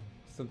we go.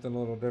 Something a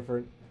little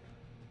different.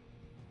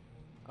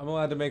 I'm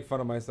allowed to make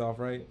fun of myself,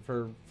 right?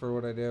 For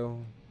what I do.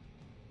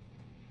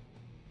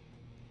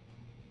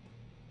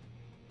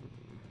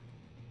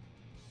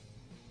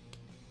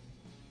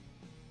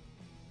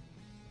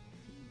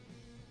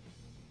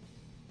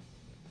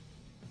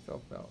 I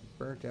felt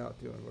burnt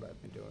out doing what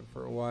I've been doing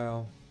for a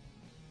while.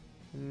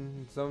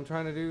 So I'm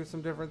trying to do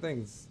some different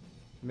things.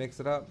 Mix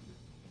it up.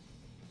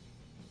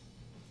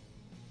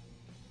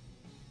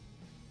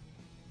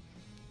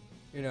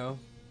 You know,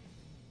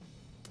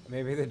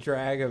 maybe the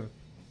drag of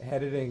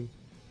editing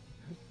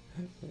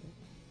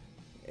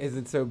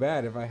isn't so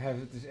bad if I have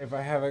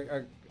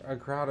a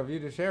crowd of you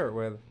to share it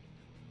with.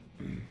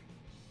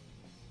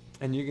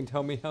 And you can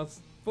tell me how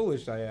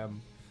foolish I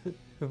am.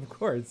 Of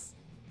course.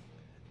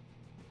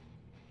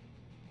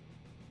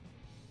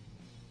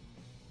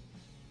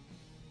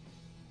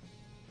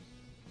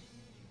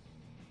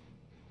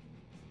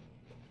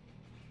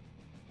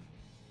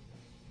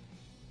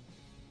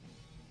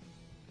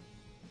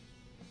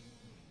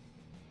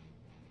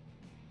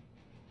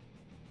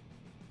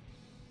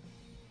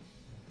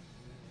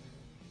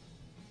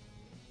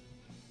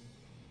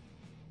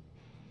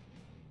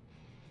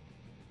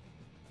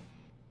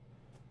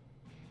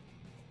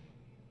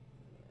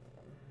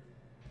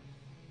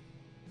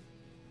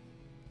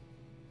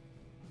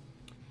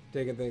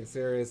 Taking things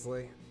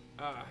seriously.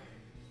 Oh,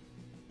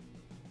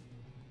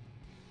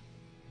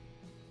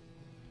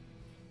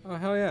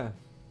 hell yeah.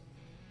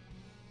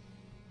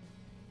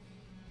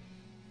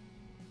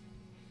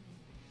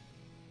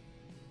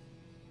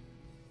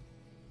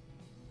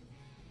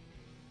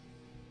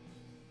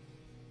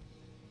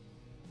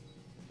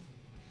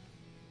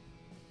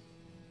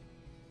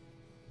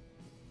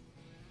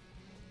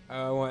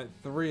 I want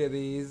 3 of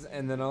these,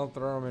 and then I'll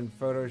throw them in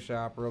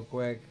Photoshop real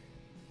quick.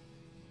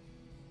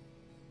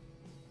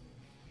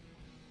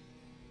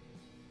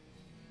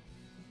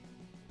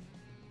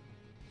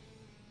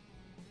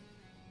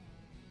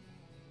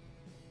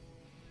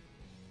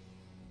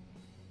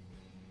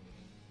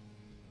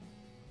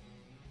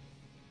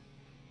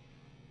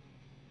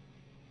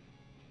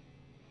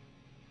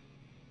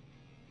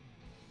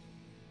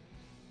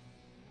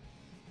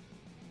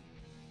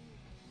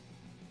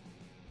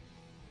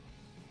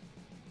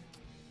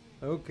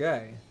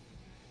 Okay.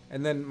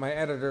 And then my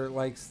editor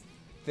likes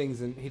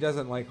things, and he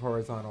doesn't like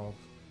horizontal.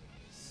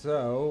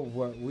 So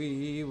what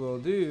we will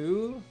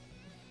do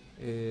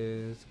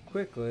is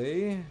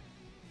quickly...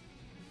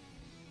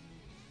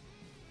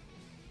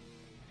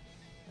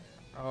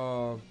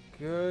 Oh,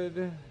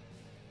 good.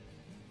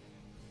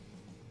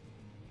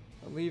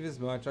 I'll leave as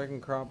much. I can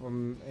crop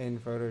them in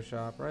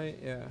Photoshop, right?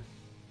 Yeah.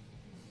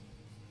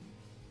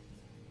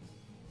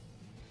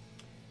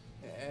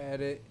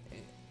 Edit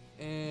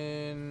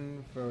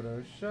in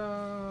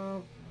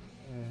Photoshop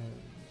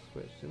and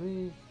switch to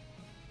me.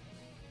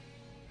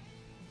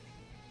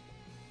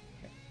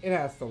 It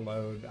has to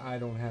load. I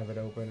don't have it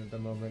open at the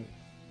moment,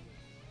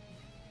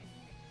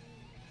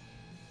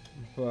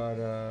 but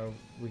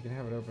we can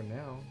have it open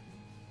now.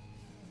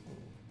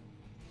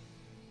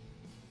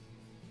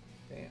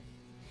 Bam.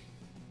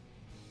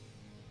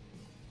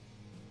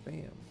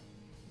 Bam.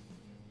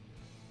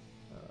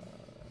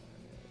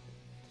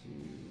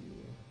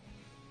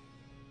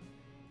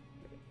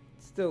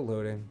 Still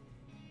loading.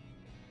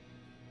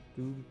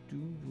 Did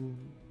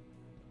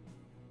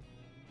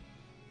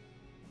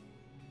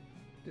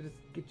a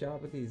good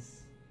job with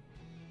these.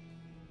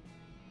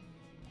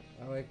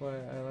 I like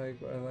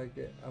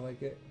it. I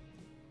like it.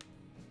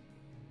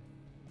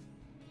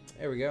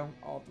 There we go.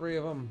 All 3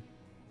 of them.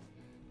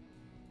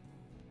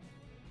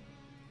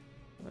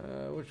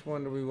 Which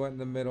one do we want in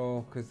the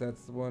middle? Because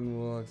that's the one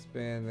we'll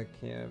expand the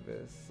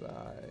canvas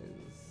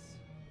size.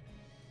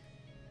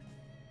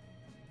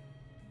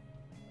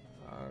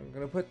 I'm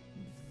gonna put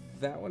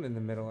that one in the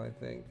middle, I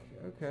think.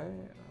 Okay.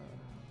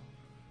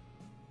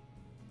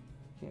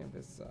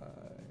 Canvas size.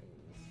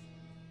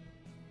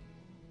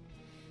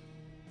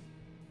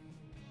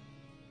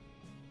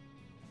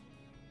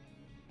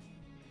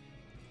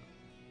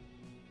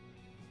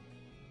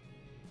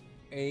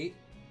 Eight.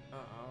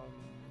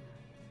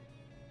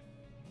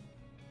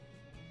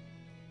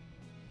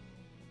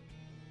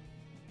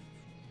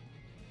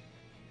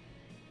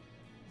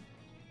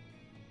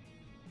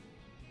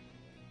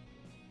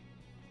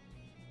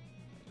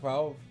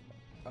 12?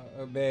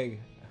 Big.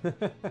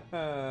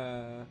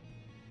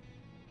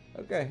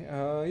 Okay,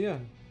 yeah.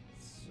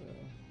 So,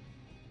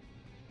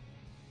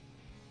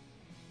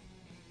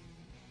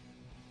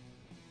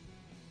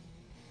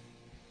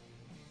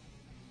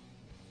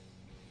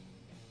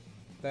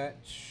 that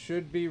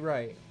should be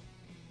right.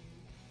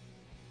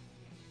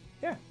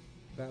 Yeah,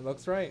 that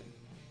looks right.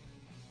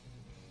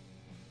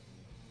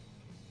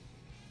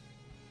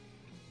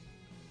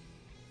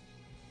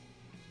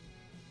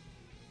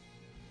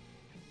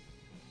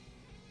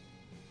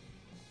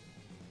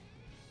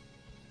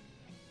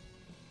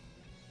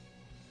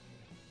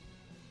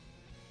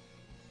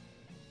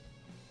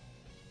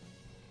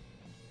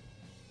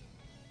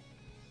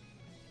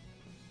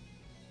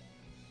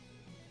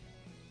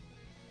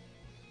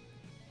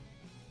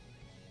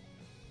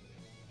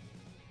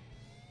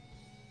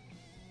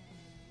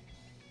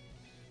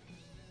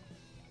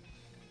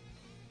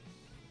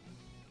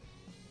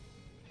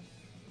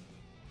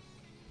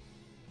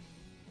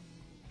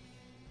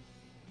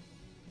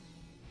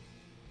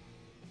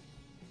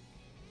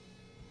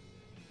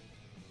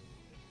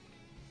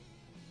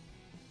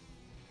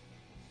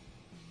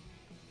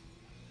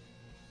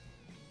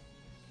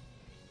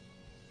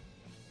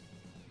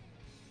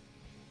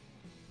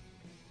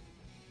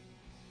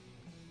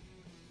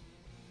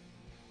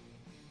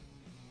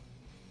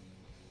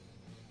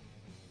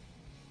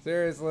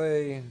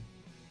 Seriously.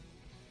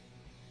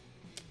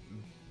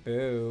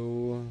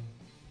 Boo.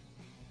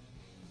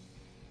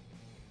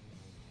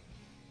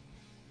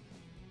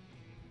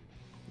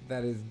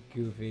 That is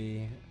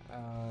goofy.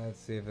 Let's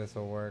see if this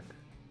will work.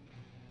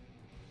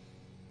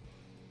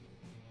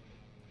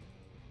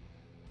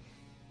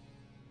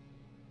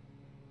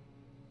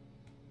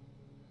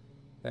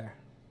 There.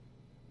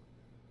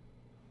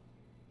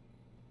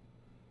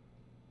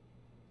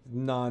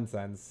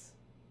 Nonsense.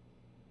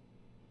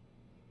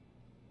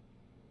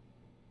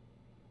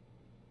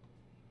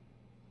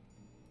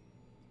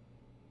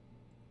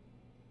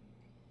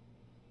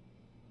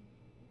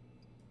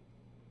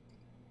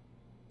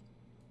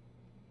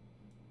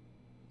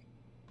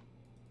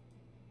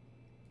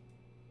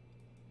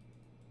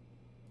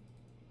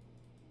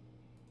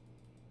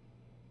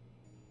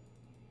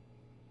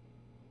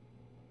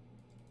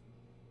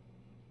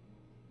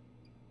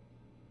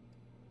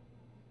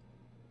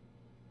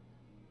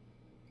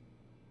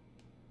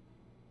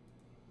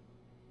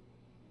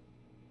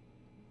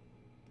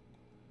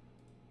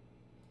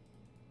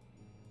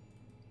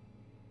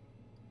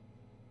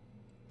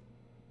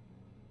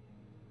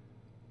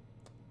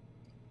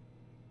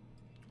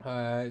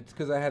 It's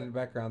because I had the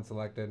background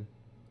selected.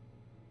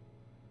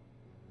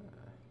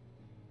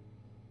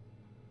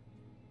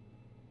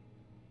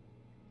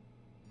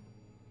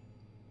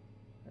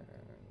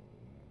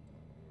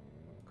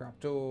 Crop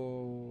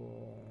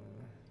tool.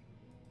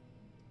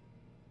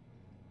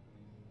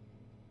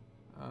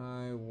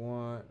 I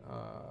want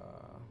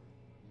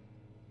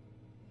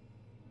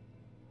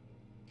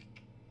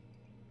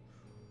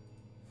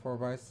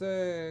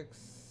 4x6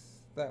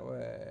 that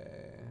way.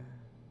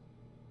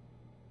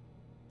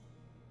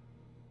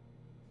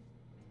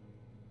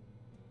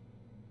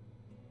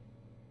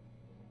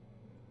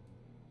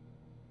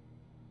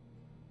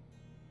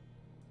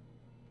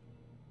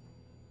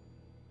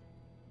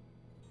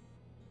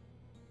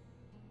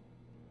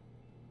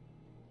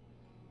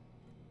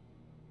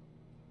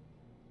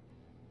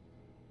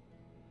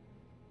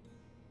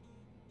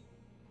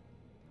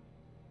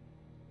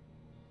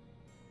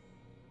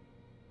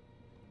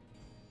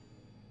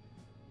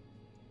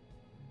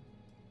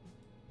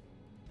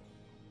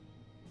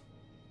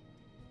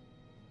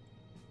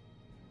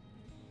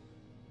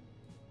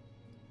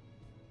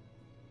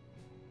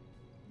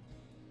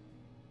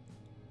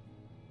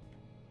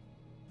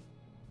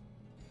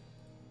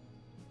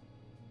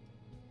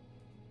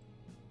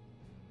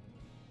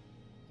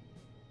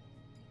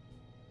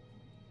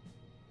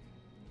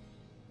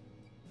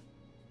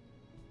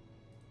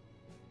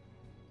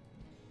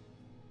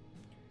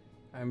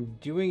 I'm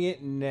doing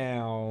it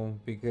now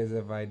because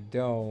if I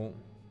don't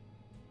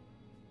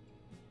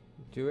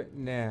do it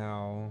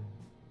now,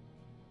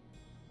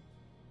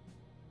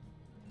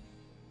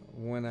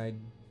 when I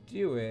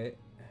do it,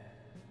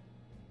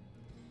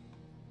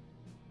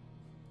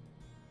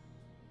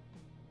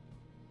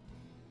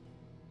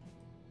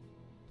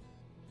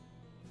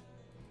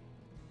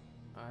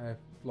 I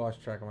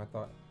lost track of my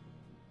thought.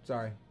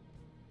 Sorry.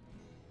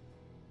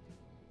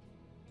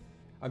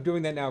 I'm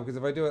doing that now because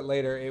if I do it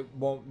later,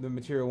 the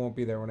material won't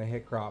be there when I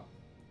hit crop.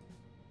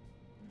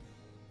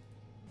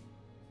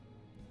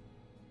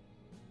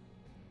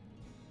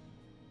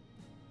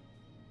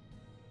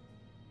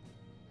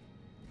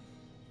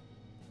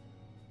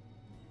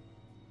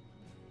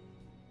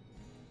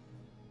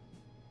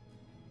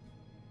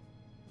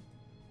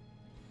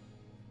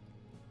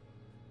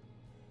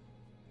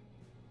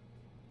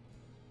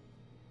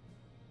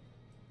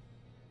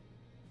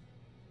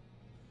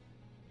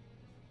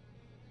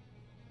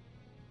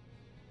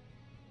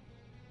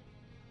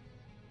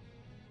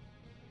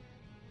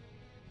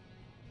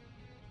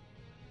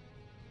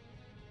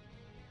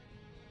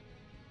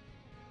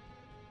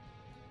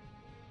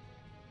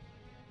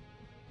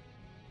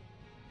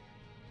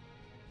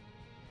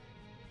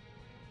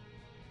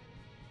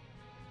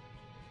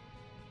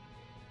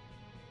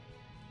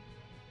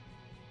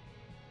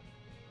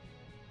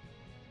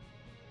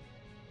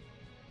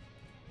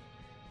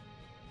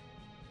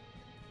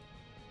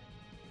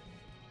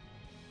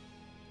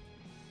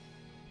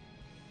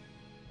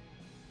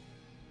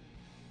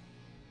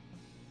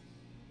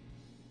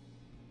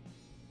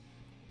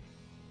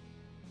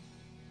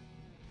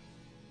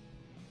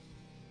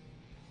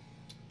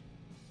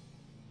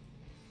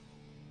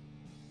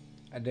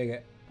 I dig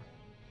it.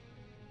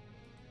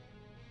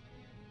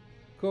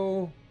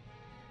 Cool.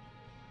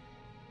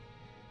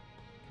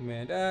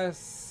 Command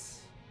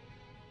S.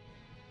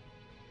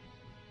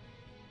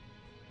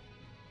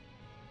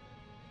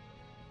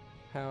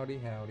 Howdy,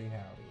 howdy,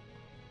 howdy.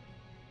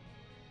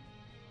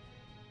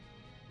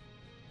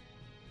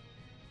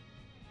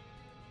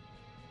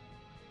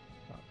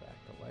 Pop back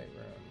to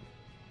Lightroom.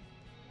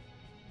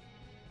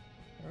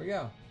 There we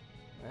go.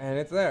 And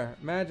it's there,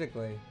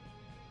 magically.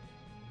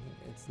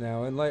 It's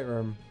now in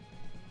Lightroom.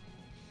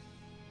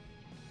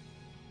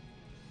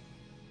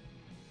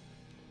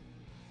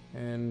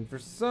 And for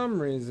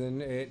some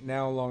reason, it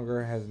no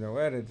longer has no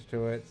edits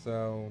to it,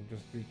 so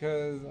just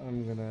because,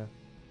 I'm gonna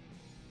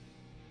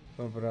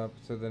bump it up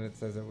so then it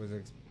says it was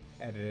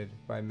edited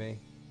by me.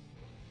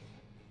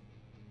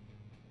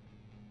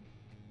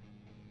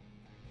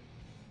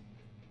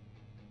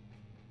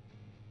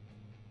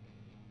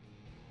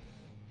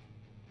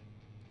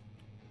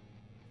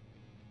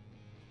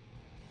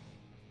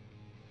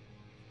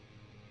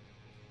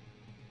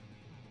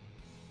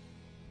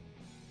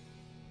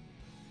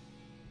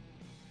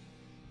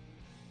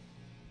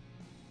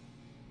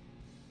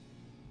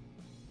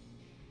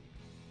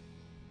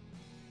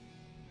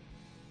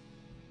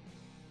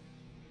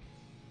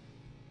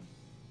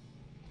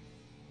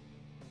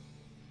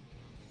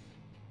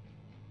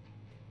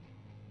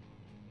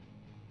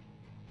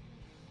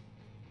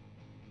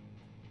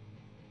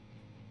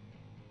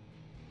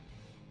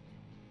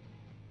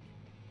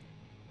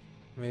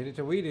 Made it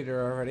to Weedeater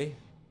already.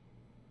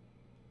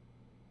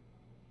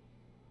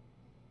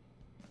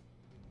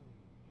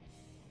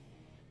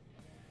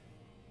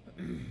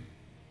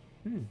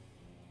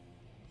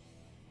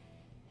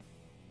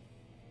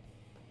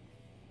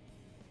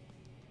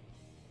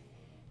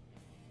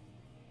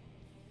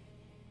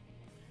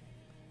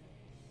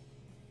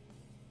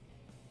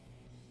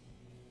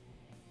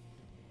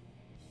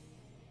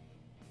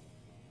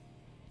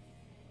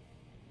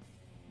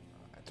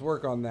 Let's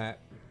work on that.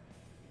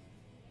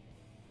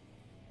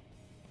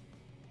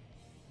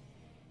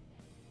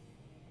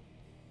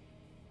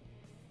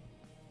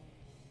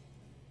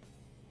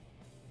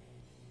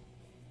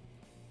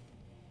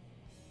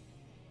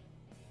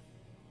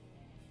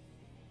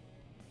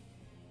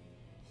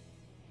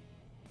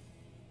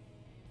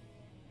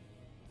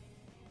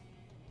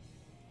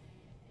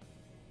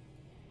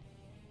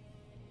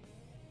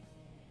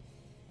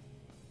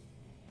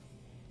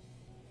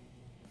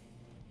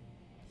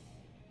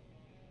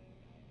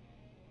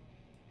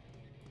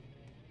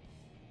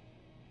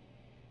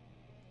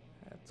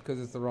 That's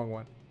because it's the wrong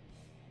one.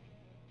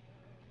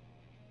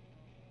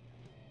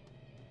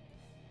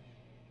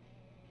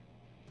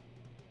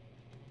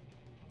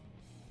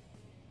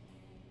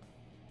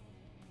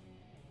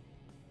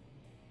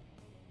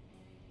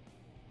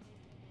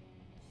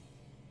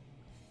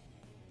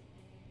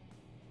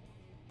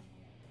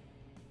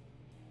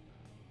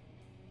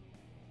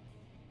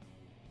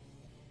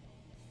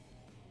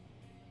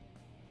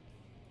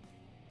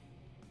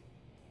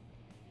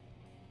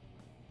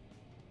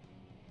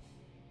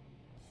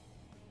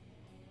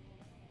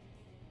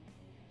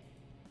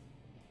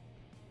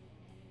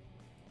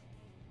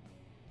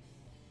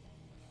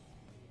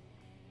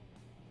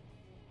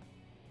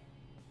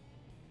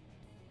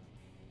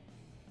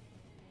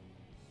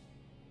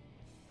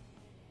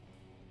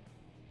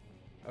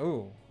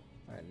 Oh,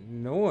 that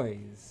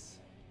noise.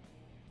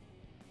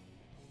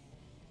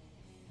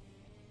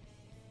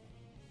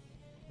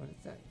 What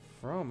is that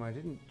from? I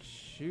didn't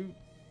shoot.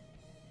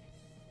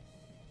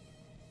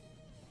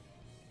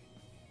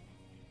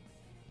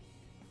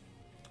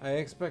 I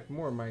expect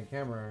more of my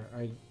camera.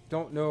 I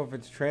don't know if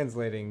it's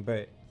translating,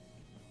 but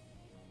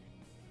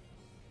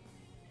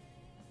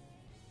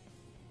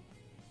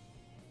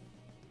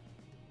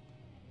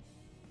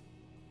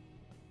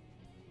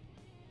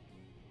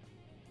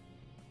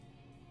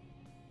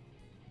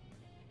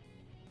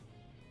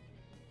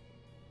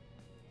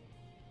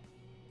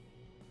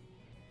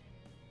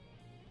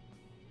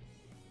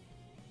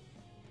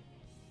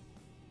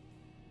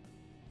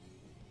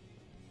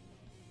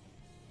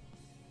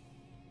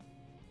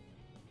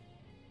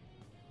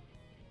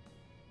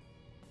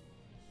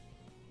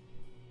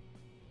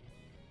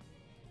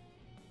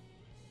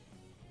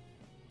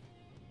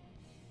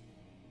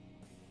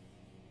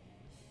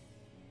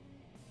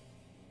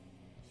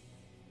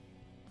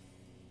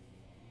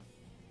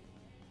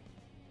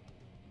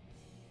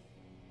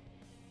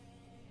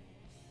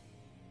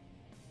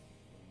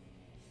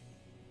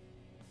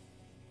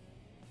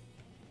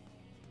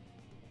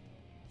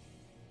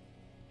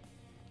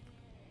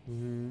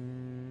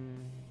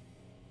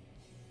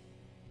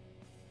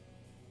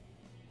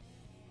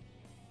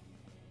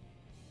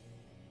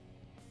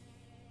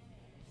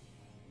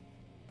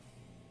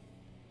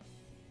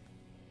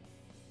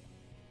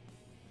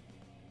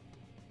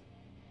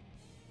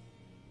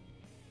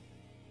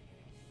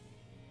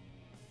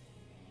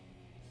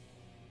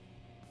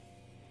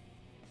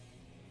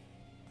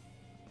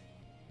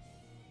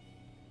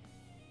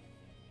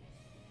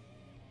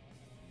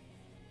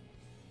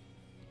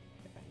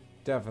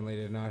definitely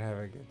did not have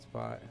a good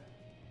spot.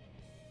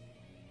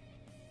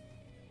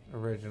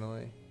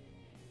 originally.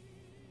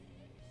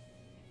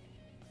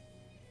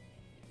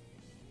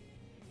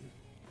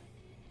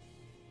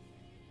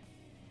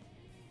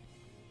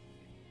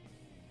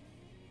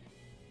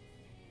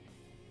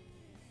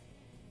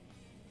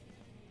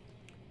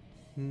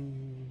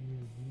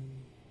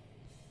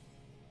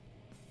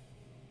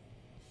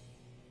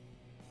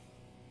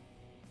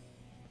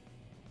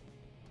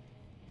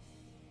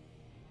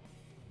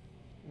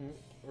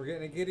 We're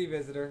getting a kitty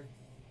visitor.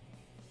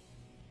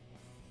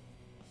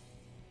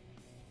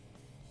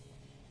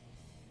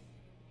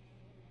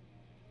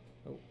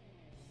 Oh.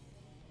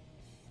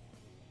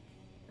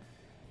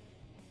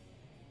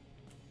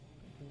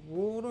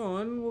 Hold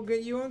on, we'll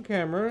get you on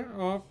camera.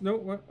 Off.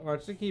 Nope,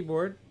 watch the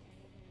keyboard.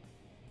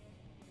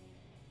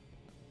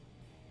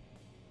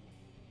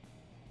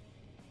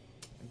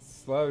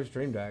 It's slow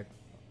stream deck.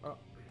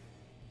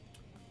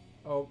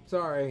 Oh,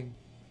 sorry.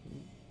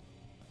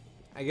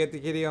 I get the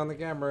kitty on the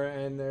camera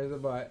and there's a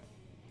butt.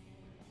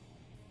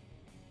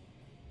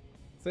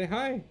 Say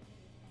hi.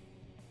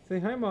 Say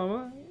hi,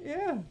 Mama.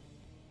 Yeah.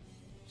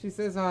 She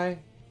says hi.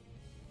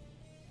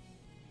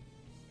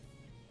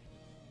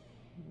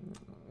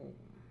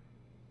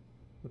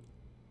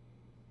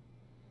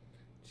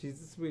 She's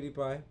a sweetie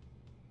pie.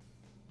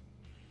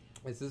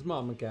 This is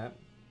Mama Cat.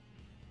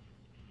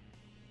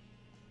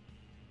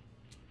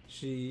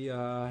 She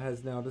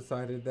has now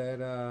decided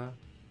that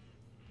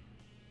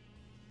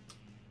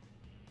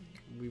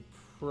we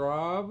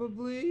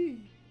probably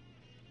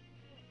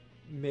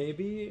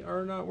maybe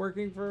are not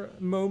working for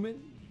a moment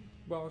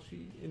while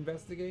she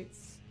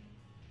investigates.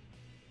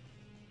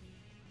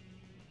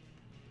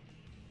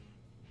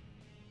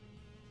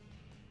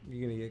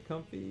 You gonna get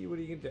comfy? What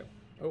are you gonna do?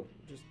 Oh,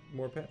 just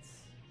more pets.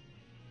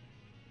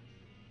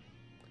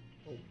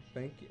 Oh,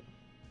 thank you.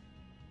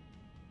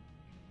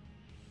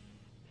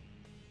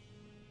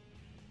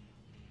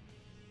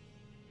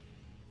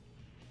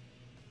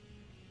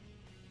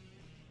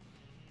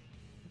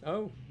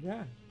 Oh,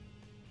 yeah.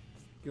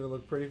 Gonna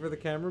look pretty for the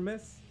camera,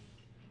 miss?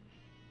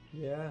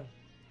 Yeah.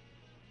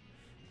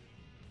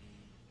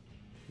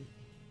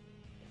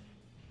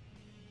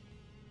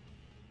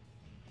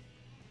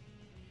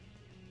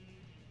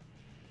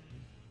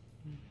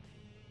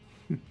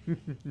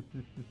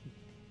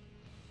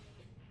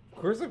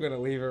 Of course I'm gonna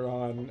leave her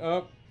on.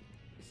 Oh,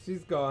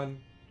 she's gone.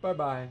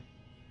 Bye-bye.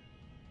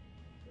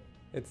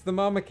 It's the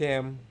mama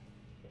cam.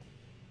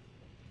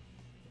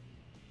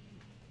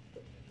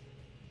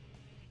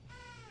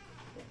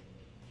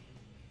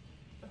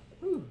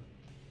 Whew.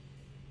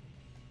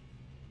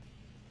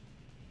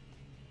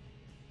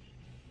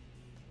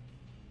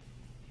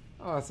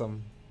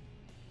 Awesome.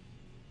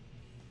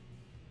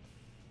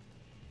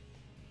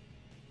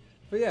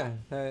 But yeah,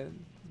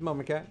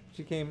 Mama Cat,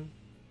 she came.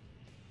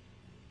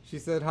 She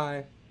said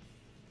hi.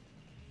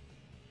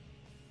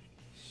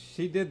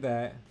 She did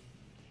that.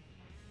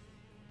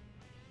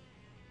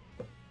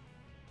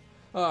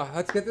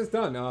 Let's get this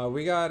done.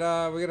 We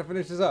gotta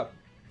finish this up.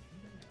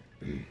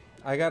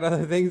 I got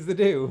other things to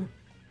do.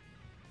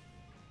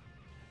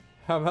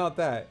 How about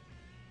that?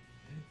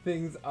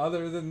 Things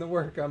other than the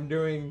work I'm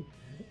doing.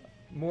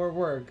 More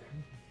work.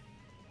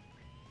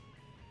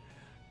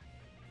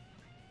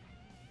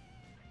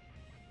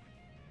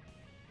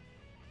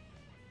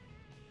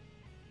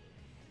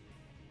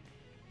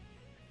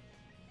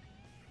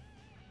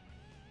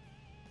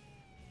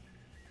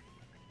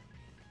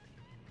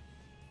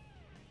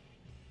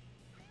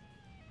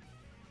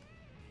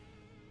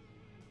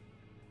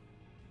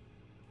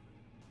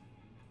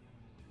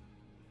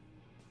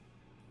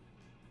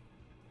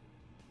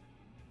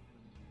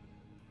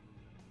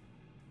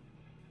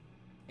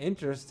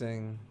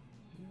 Interesting.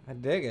 I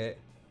dig it.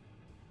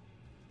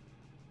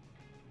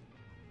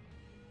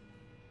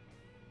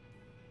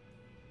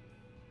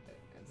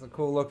 It's a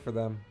cool look for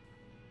them.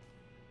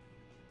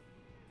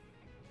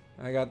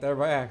 I got there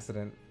by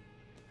accident.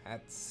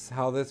 That's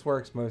how this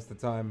works most of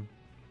the time.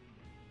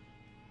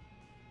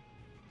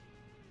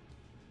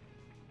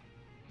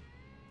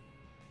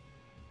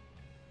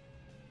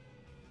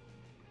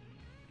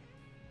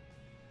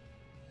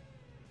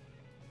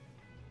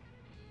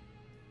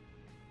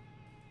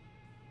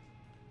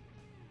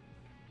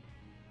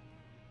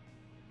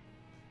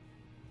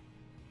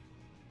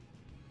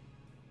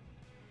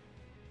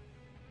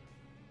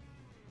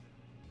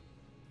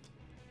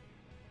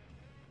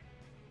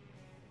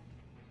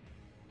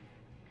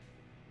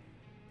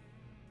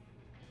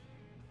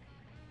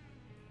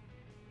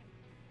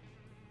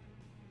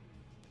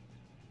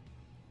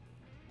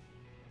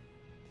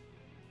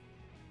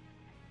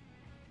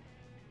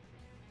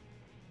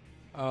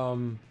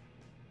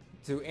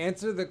 To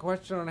answer the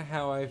question on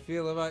how I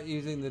feel about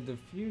using the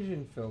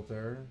diffusion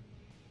filter,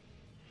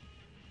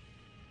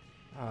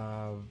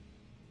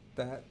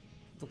 that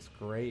looks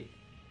great.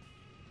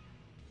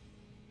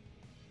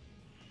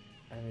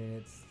 I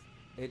mean,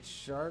 it's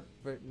sharp,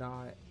 but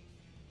not.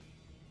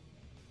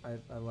 I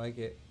like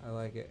it. I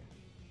like it.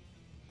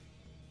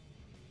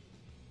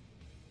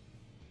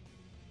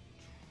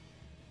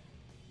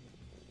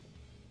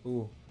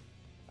 Ooh,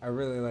 I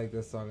really like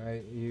this song.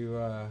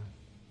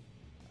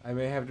 I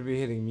may have to be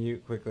hitting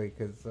mute quickly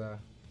because I'll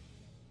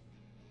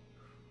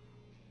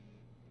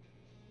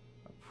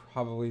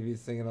probably be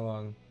singing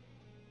along.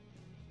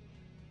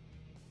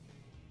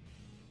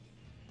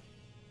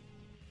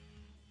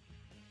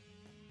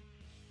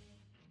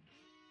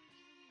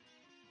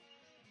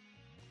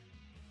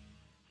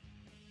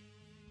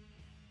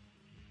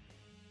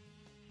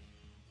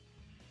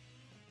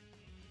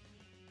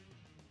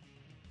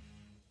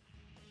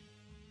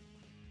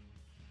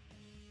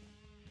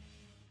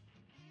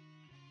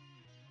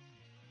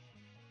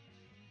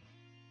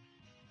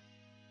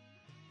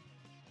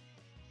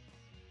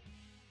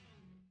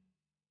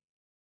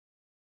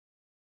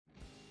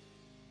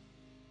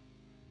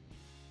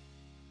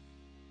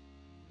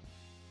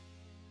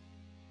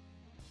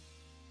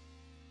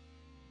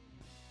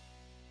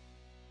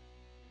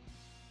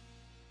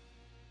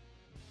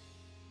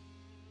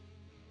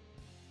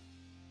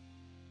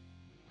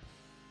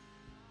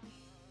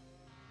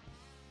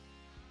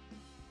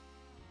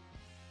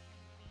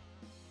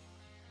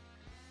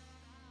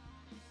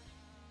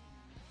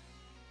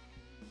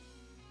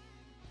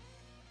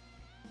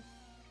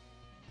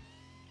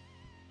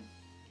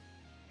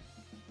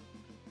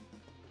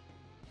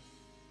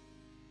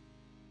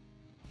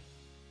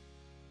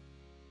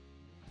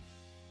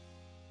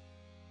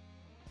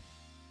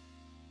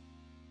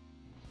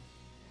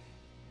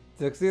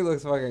 Dixie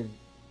looks fucking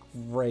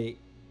great.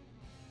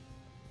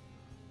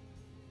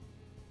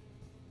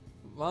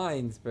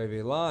 Lines,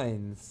 baby,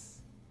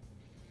 lines.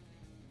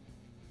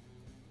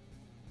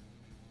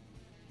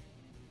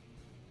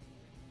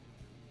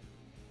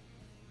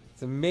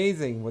 It's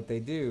amazing what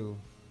they do.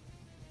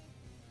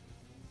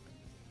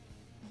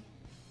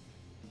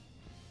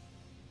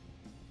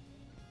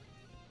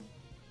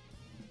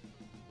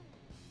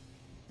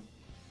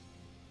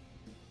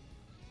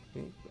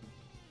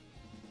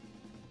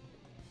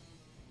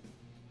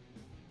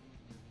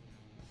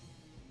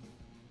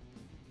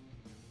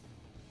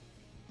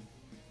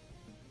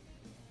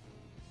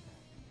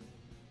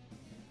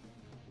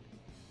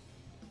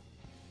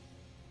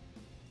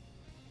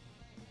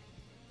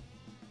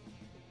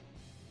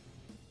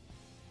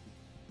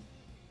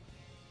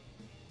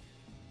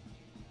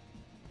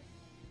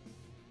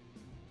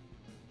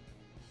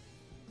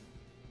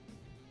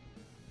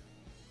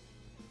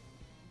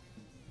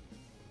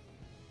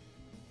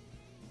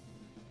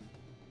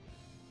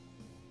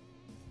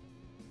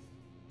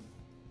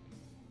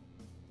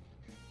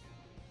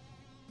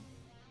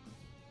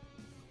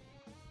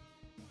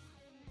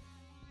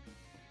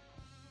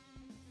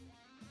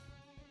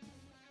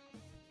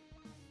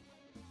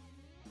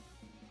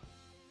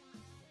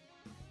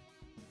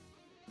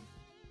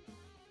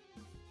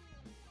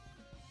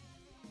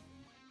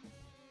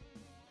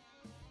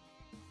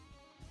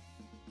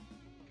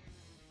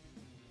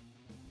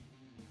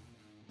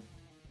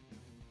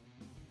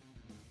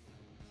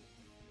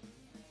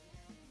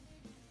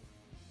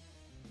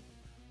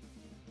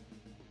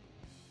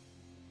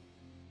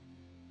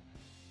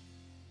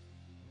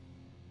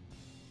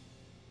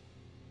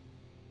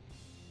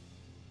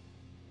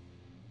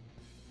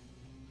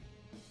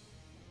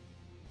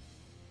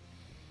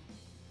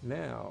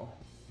 Now,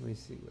 let me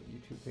see what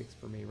YouTube picks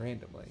for me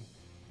randomly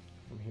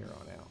from here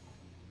on out.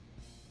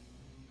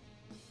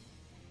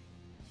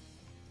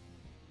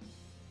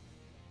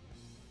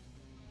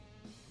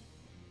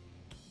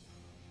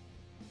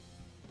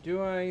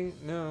 Do I?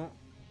 No.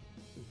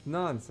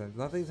 Nonsense.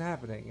 Nothing's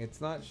happening.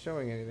 It's not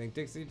showing anything.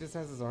 Dixie just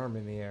has his arm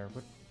in the air.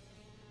 What?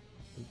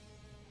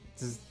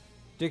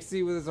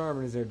 Dixie with his arm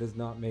in his air does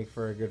not make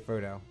for a good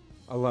photo.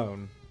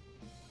 Alone.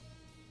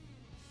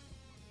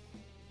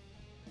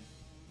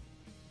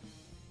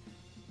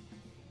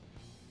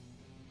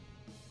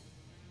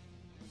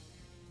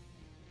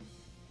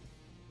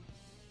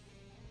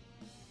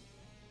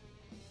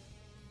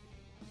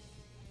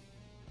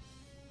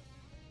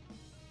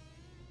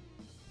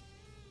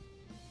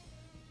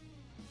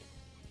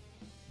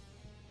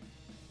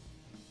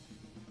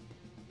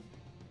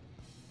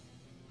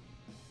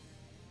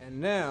 And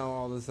now,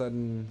 all of a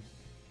sudden,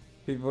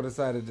 people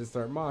decided to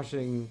start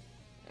moshing,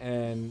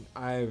 and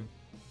I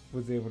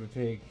was able to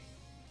take,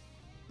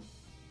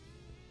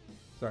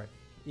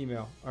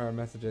 email or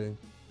messaging.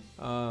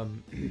 Was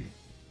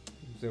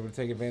able to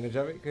take advantage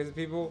of it because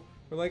people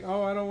were like,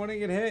 "Oh, I don't want to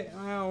get hit,"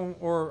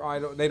 or I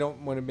don't. They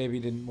don't want to. Maybe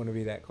didn't want to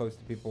be that close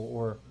to people,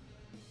 or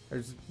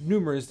there's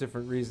numerous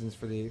different reasons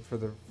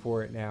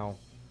for it now.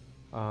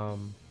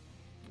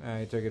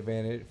 I took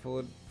advantage,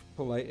 full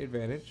polite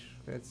advantage.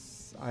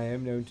 I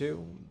am known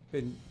to,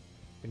 been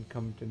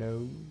come to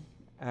known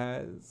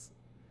as.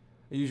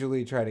 I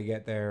usually try to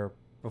get there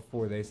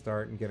before they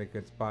start and get a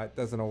good spot.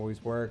 Doesn't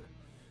always work,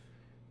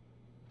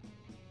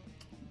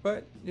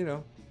 but you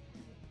know,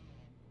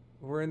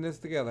 we're in this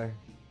together.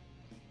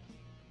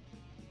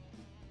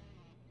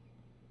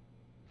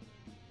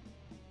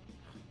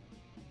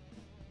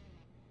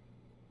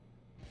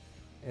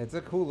 It's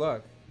a cool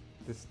look.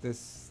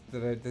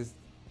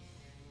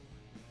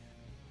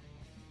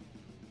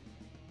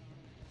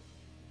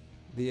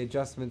 The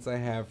adjustments I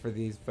have for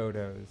these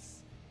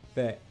photos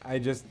that I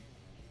just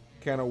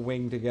kind of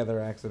wing together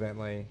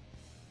accidentally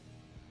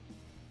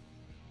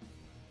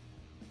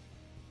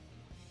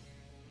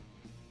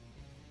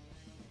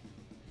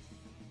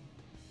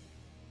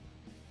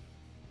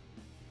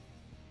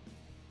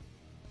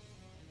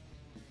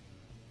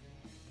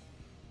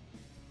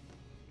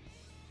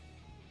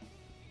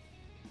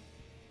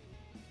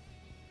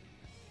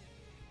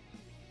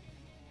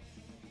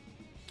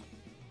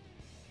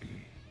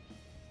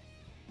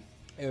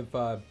If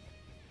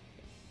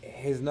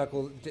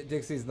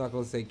Dixie's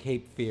knuckles say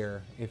Cape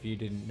Fear, if you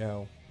didn't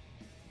know.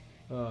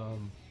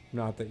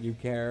 Not that you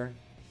care,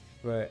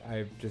 but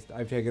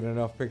I've taken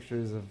enough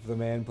pictures of the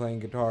man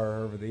playing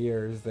guitar over the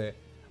years that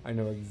I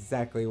know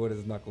exactly what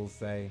his knuckles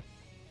say.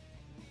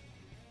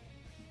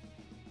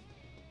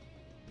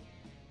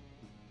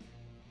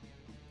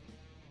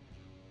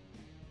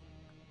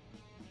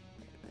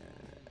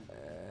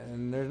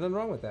 And there's nothing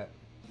wrong with that.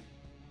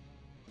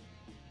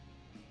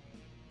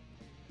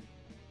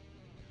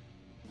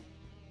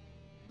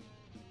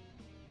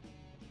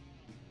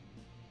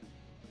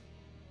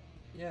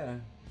 Yeah,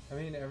 I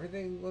mean,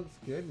 everything looks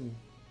good. And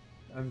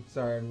I'm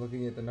sorry, I'm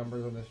looking at the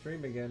numbers on the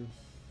stream again.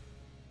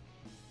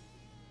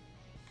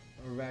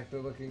 We're back to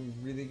looking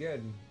really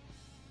good.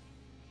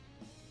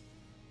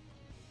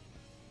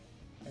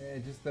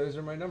 Those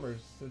are my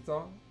numbers. That's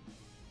all.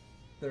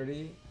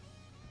 30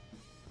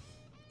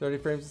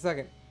 frames a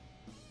second.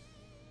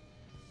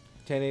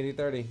 1080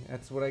 30.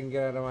 That's what I can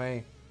get out of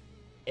my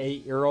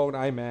 8-year-old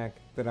iMac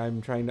that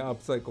I'm trying to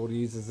upcycle to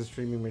use as a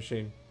streaming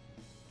machine.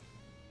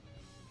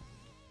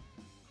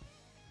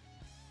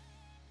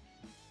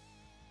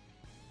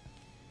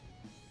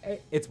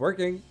 It's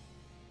working,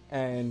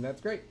 and that's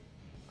great.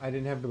 I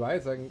didn't have to buy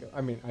a second.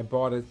 I mean, I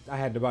bought it. I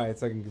had to buy a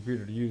second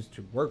computer to use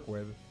to work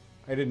with.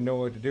 I didn't know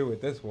what to do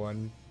with this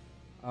one,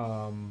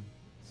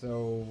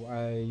 so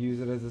I use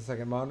it as a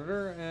second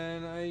monitor,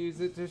 and I use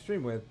it to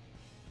stream with.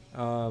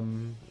 I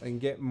can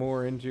get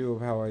more into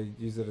of how I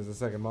use it as a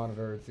second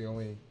monitor. It's the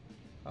only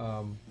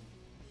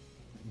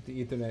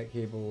the Ethernet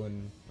cable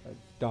and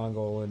a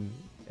dongle, and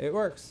it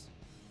works.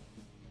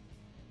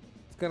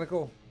 It's kind of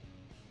cool.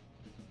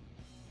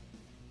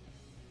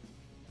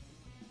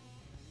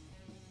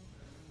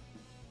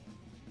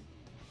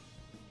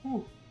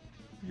 Ooh,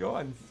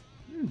 yawns.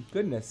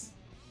 Goodness.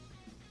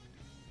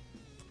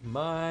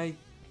 My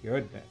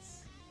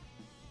goodness.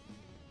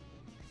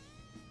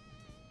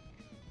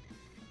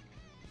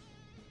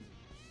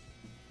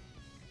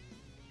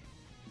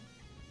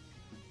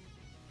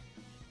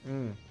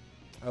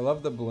 I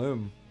love the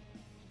bloom.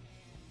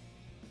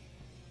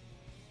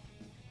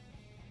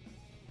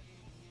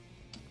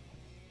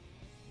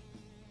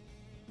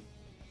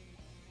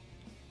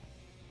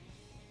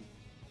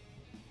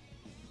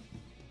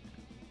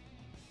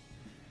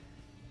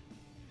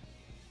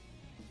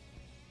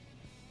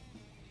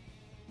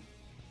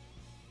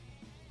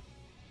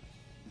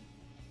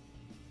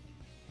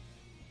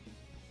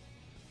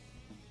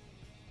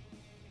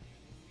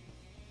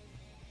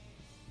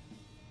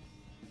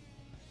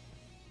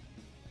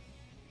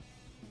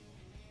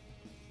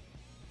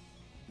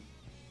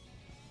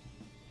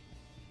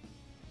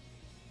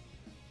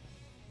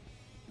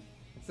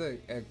 It's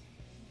a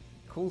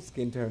cool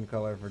skin tone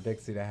color for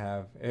Dixie to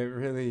have. It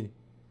really,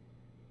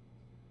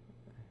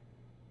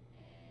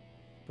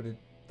 but it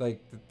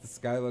like the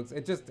sky looks.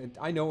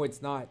 I know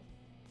it's not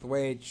the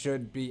way it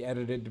should be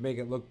edited to make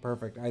it look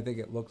perfect. I think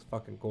it looks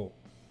fucking cool.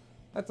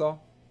 That's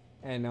all,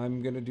 and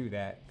I'm gonna do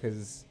that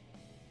because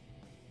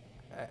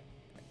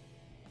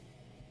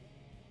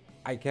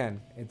I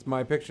can. It's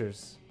my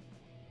pictures.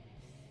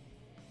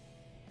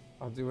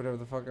 I'll do whatever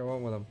the fuck I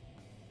want with them.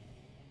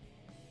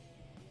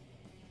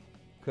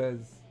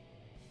 Because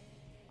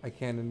I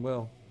can and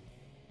will.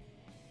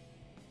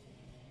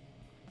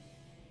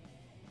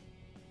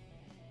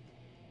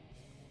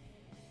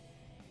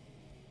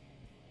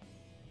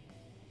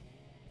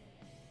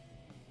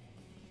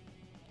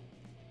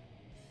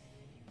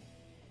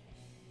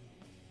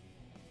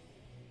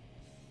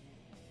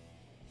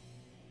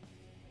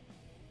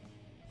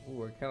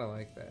 Ooh, I kind of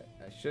like that.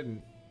 I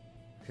shouldn't,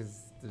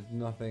 because there's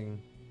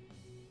nothing...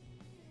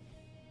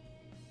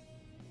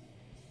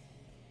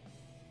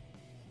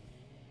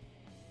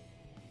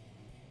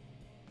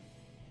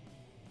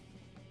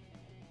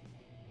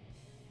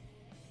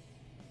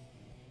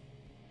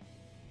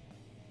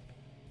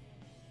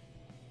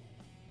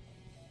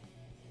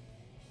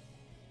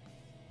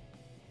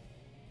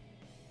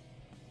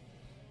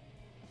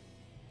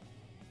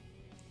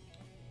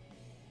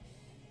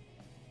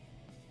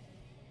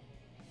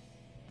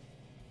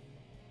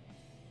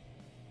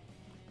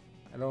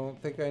 I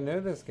don't think I know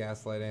this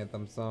Gaslight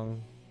Anthem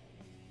song.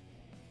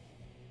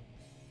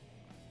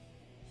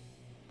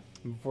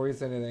 Before you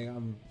say anything,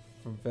 I'm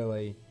from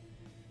Philly.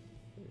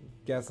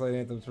 Gaslight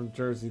Anthem's from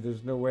Jersey.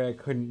 There's no way I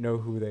couldn't know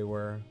who they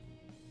were.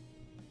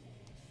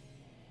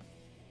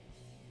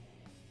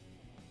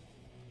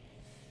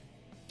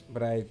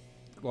 But I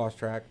lost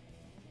track,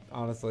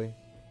 honestly.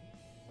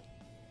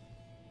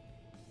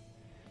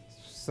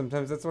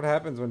 Sometimes that's what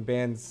happens when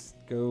bands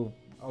go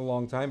a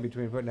long time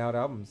between putting out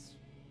albums.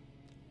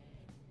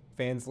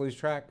 Fans lose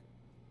track.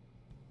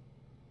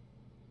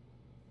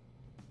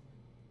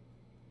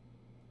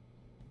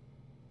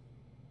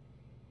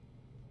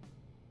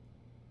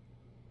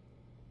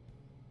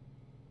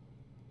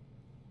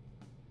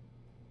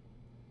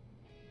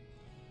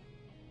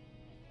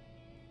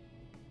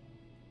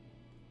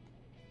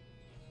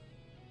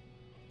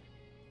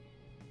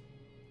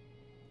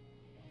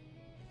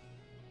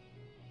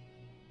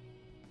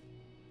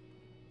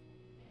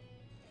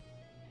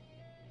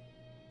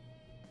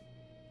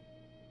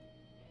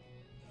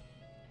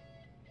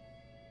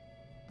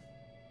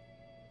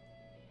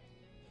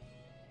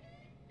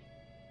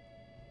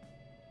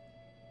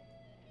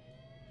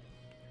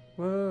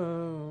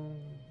 Whoa.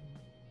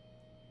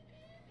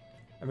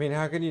 I mean,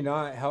 how can you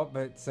not help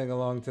but sing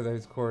along to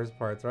those chorus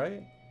parts,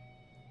 right?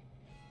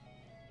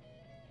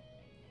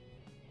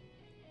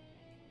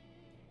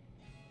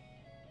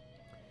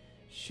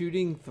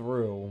 Shooting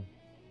through.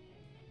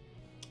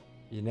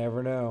 You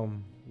never know.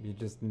 You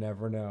just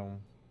never know.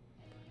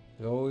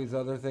 There's always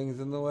other things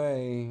in the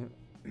way.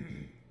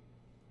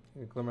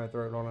 Clear my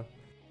throat, hold on.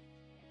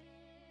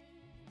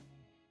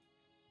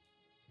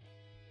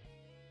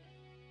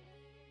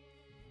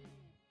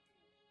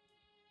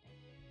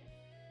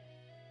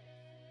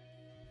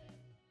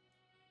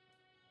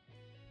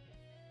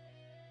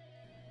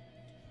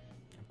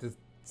 Just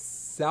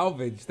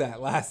salvage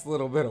that last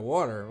little bit of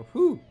water.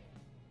 Whew.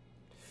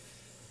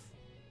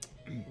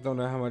 Don't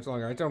know how much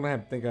longer. I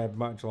don't think I have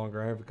much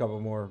longer. I have a couple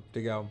more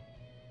to go.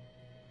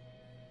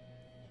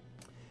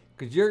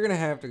 Because you're going to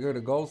have to go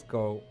to Ghost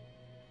Coat.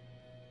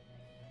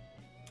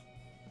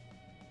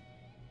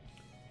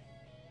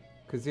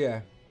 Because,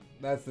 yeah,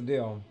 that's the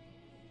deal.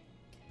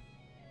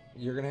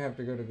 You're going to have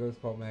to go to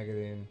Ghost Cult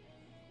Magazine.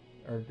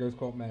 Or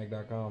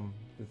ghostcultmag.com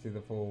to see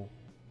the full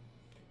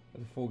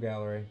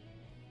gallery.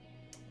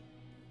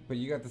 But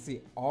you got to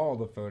see all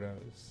the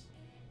photos.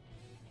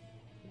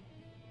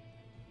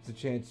 It's a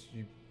chance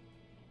you...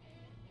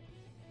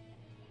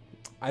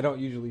 I don't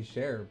usually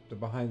share the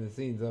behind the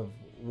scenes of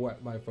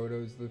what my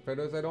photos... The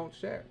photos I don't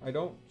share. I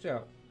don't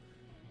show.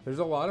 There's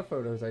a lot of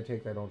photos I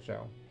take that I don't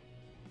show.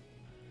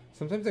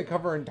 Sometimes I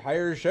cover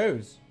entire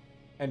shows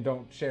and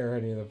don't share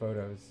any of the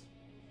photos.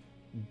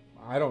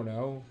 I don't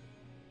know.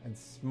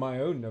 It's my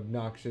own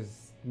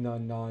obnoxious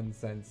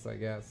nonsense, I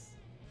guess.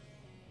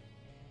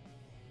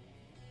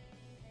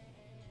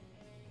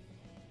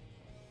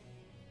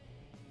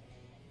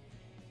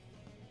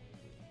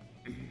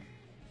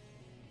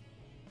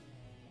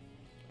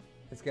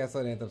 This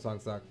Gaslight Anthem song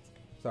sucked.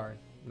 Sorry,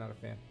 not a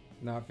fan.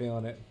 Not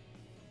feeling it.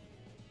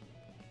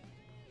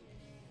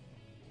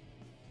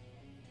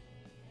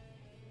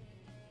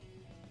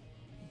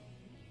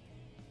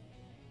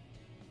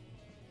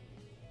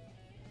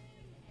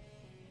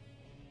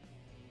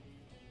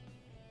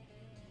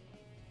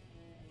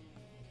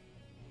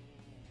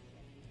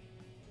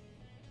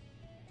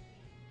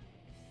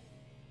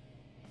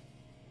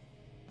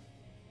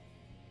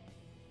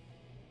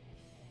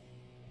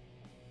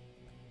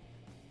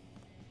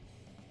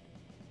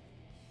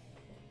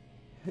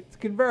 It's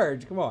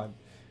Converge, come on.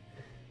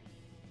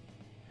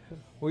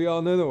 We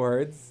all know the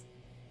words.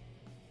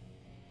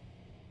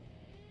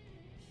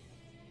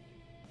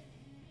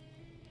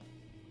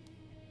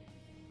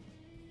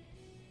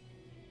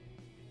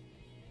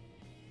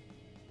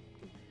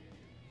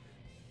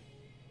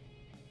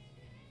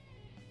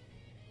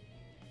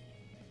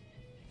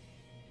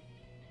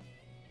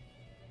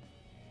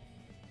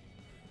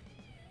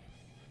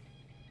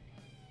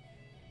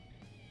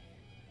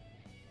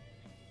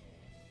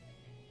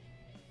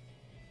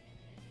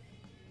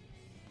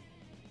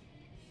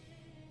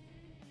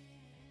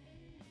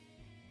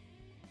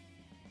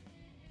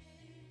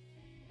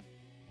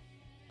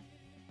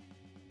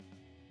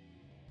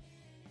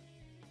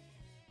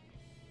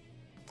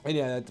 And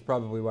yeah, that's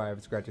probably why I have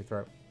a scratchy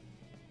throat.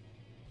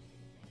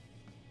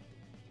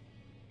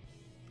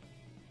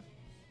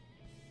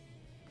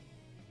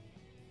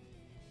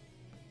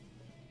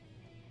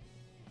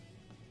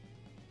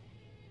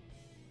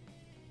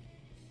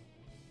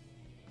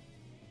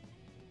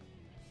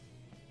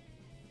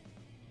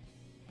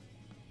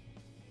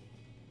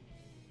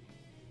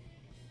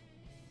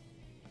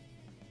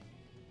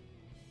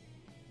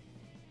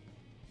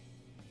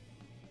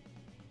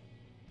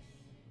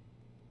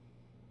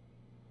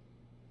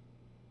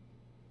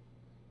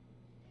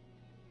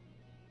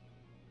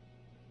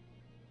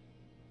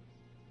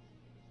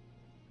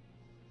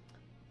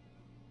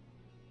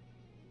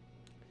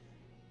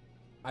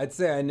 I'd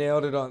say I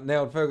nailed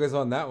focus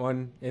on that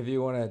one if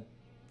you want a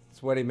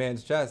sweaty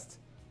man's chest.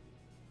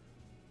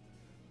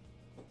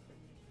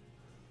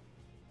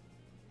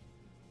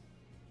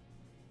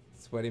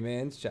 Sweaty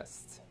man's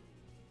chest.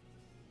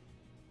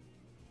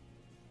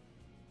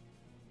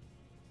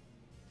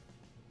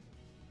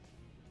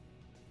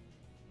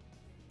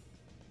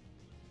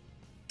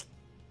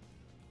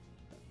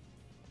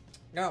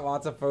 Got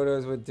lots of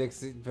photos with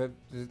Dixie, but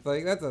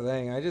like that's the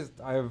thing.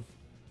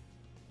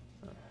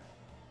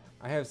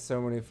 I have so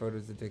many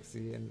photos of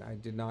Dixie, and I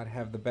did not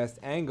have the best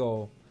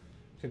angle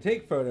to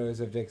take photos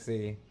of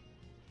Dixie.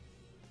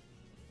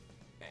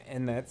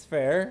 And that's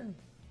fair.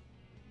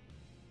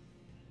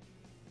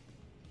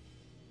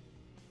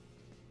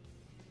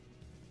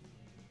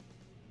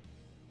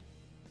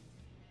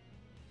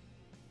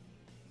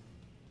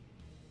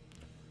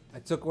 I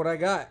took what I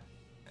got.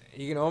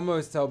 You can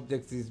almost tell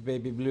Dixie's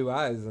baby blue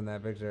eyes in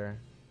that picture.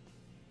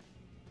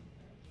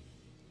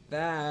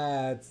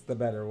 That's the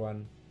better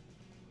one.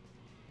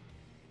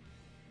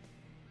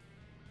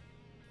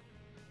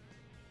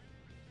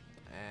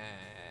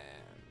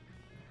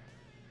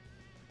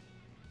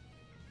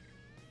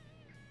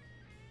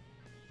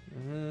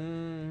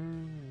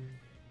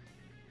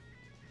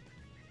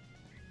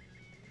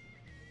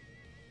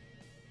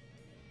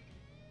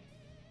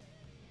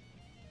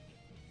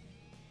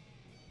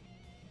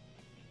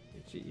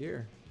 Such a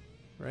year,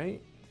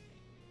 right?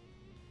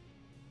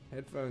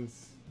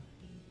 Headphones.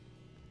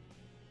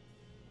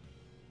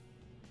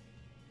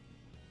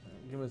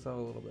 I'll give myself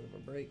a little bit of a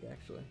break,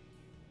 actually.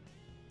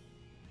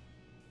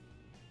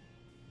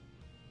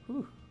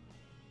 Whew.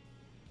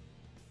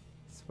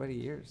 Sweaty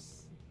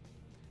years.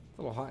 It's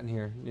a little hot in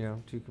here, you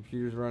know, 2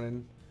 computers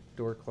running,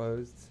 door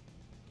closed.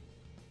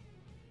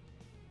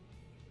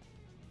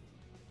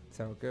 That's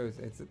how it goes.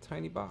 It's a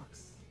tiny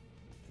box.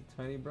 It's a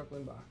tiny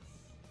Brooklyn box.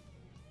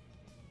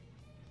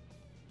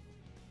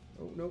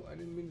 Oh, no, I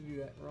didn't mean to do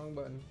that. Wrong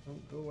button. Oh,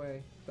 go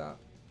away. Stop.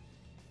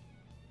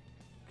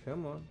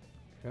 Come on.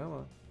 Come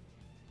on.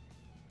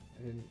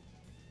 I didn't.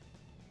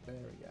 There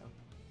we go.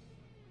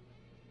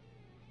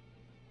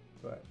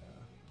 But,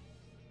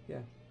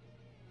 yeah.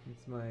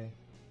 It's my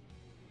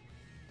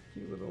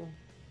cute little...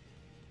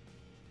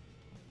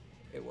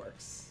 It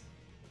works.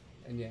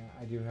 And yeah,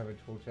 I do have a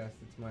tool chest.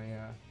 It's my,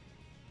 I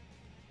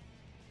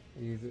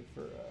use it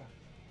for,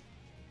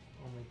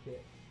 all my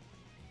kit.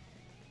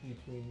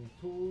 Between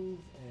tools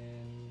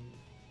and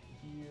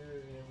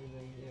gear and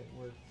everything, it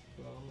works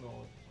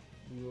phenomenal.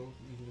 Wheels,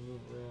 easy to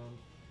move around.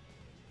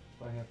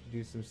 If I have to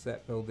do some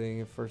set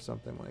building for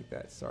something like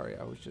that. Sorry,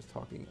 I was just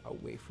talking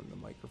away from the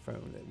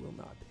microphone that will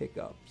not pick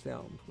up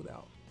sound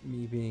without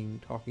me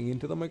talking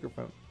into the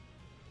microphone.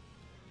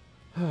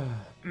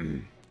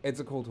 It's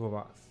a cool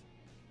toolbox.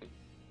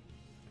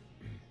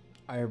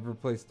 I have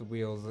replaced the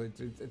wheels.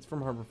 It's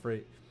from Harbor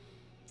Freight.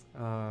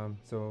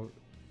 So,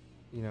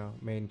 you know,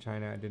 made in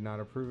China. I did not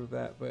approve of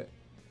that, but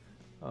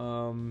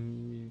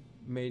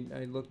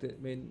I looked at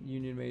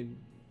Union made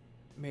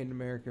in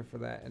America for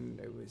that, and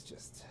it was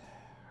just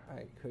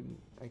I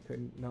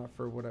couldn't not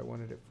for what I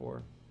wanted it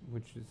for,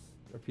 which is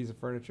a piece of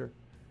furniture,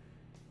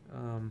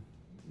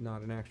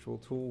 not an actual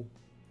tool.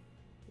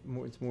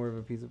 It's more of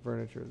a piece of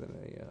furniture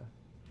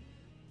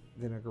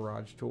than a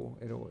garage tool.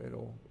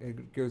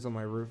 It goes on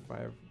my roof if I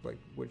have like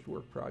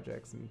woodwork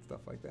projects and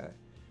stuff like that.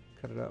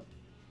 Cut it up.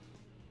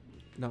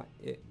 Not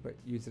it, but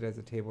use it as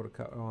a table to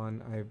cut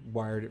on. I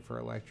wired it for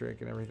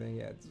electric and everything.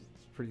 Yeah, it's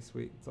pretty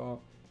sweet. It's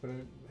all set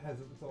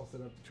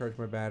up to charge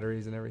my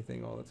batteries and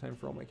everything all the time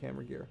for all my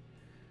camera gear.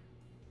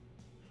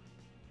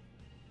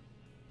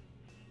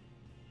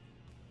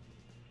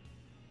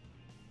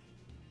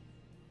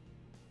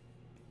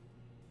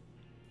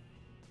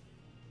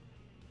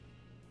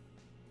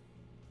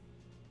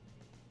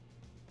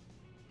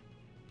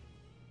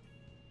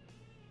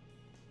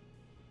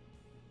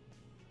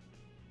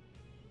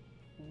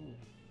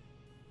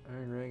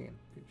 Iron Reagan,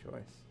 good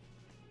choice.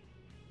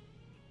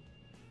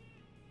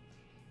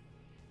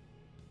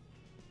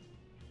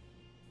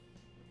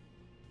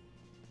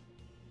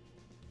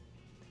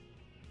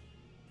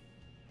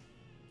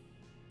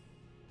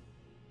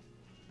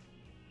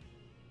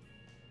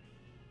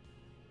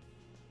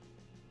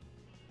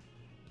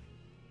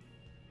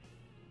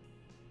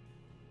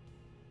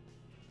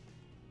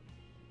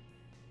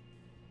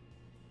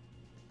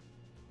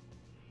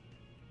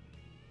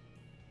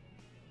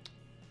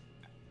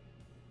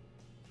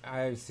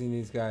 I've seen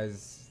these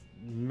guys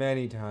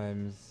many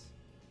times.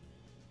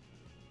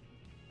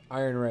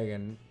 Iron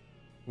Reagan,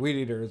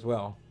 Weedeater as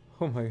well.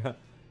 Oh my god.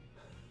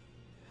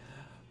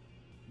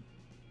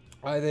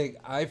 I think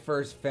I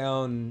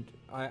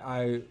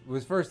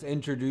was first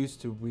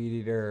introduced to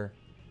Weedeater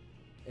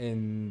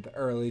in the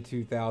early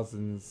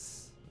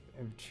 2000s,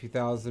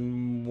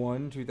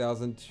 2001,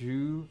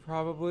 2002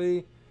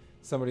 probably.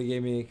 Somebody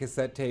gave me a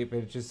cassette tape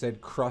and it just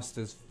said "crust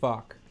as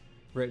fuck"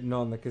 written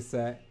on the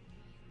cassette.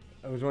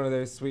 It was one of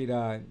those sweet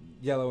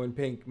yellow and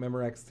pink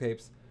Memorex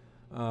tapes.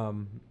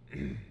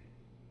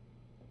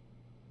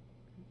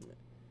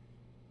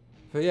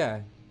 But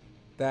yeah,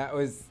 that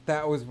was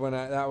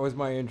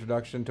my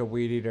introduction to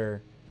Weedeater,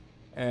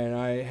 and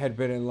I had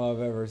been in love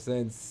ever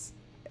since.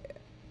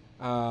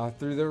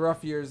 Through the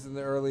rough years in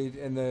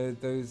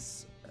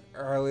those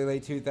early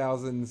late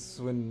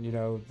 2000s when, you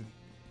know, the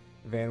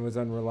van was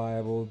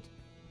unreliable.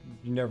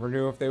 You never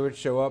knew if they would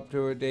show up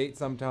to a date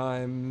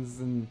sometimes,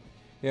 and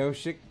you know,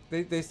 shit.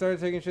 They started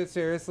taking shit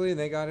seriously, and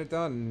they got it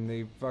done. And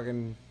they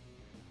fucking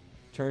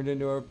turned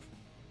into a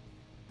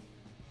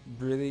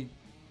really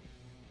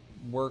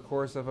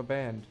workhorse of a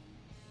band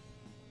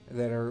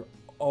that are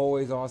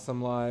always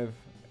awesome live,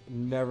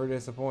 never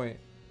disappoint.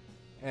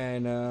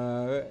 And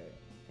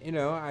you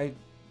know, I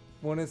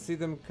want to see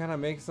them kind of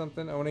make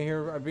something.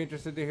 I'd be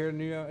interested to hear a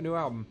new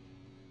album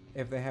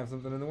if they have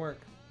something in the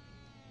work.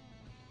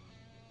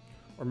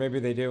 Or maybe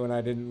they do and I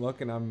didn't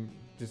look and I'm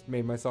just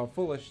made myself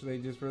foolish. They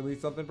just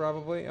released something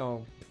probably.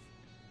 Oh,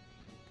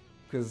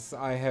 because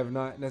I have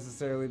not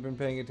necessarily been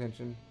paying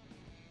attention.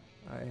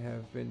 I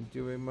have been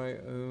doing my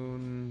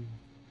own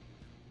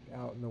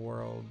out in the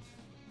world.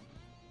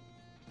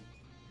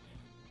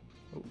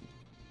 Oh,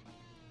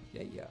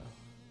 yeah.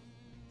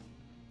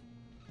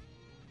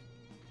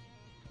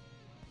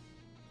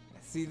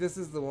 See, this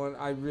is the one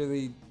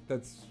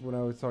that's when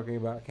I was talking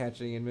about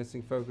catching and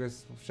missing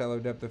focus,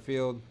 shallow depth of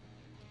field.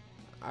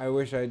 I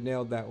wish I'd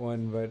nailed that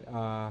one, but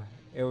I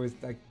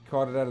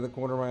caught it out of the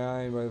corner of my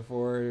eye, and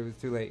before it was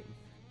too late.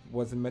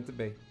 Wasn't meant to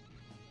be.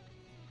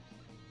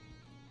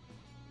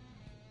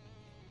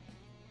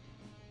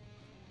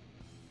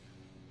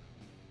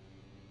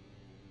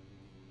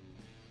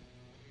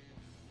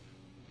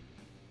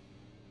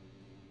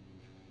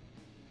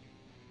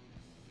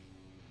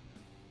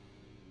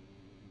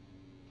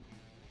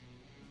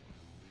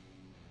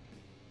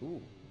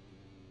 Ooh.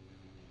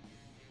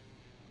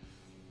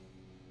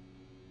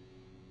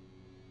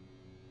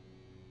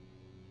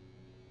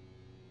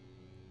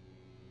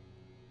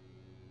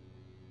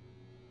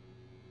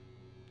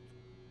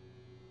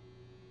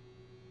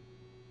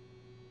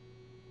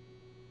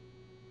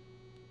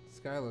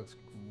 Sky looks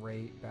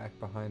great back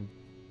behind.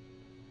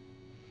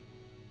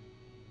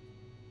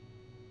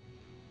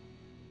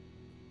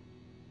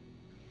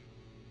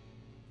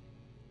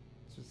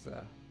 It's just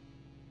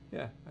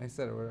yeah, I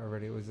said it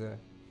already. It was a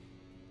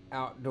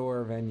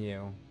outdoor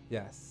venue.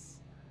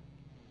 Yes.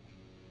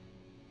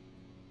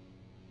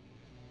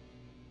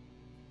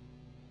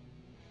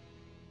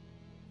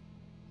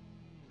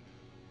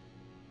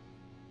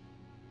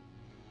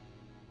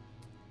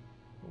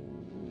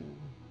 Ooh.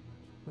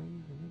 Where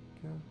did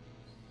it go?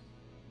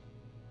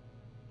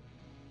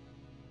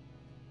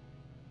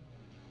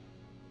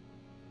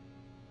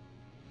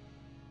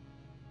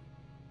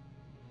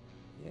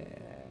 Yeah,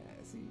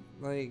 see,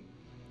 like,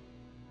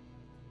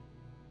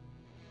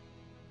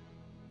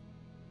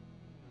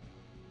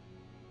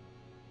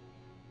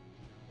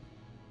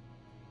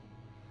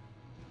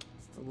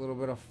 just a little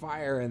bit of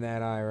fire in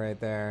that eye right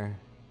there.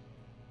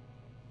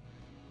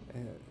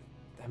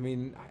 I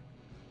mean,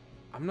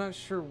 I'm not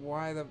sure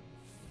why the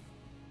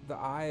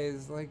eye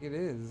is like it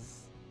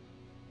is.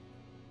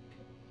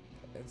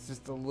 It's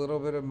just a little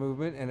bit of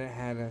movement, and it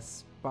had a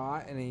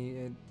spot,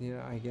 and you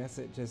know, I guess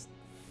it just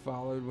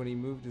followed when he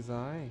moved his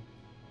eye.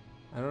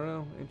 I don't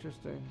know.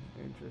 Interesting.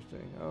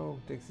 Interesting. Oh,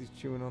 Dixie's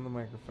chewing on the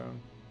microphone.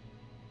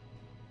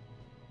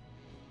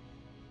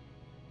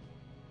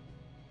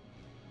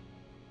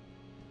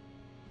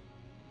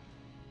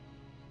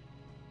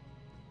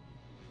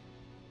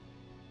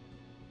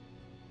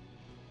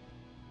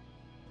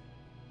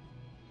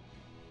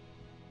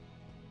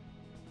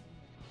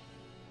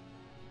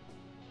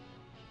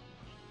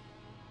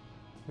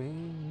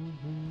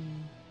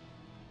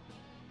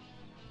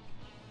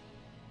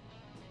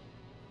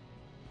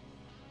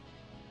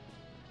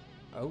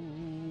 Oh.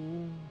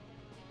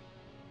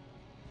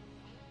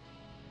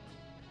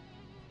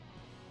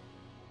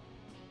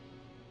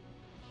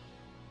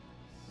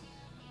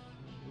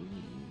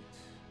 Sweet.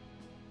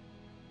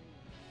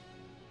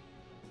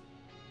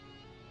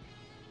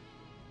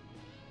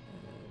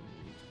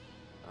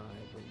 And I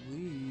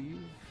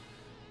believe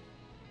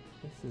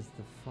this is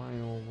the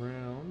final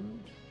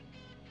round.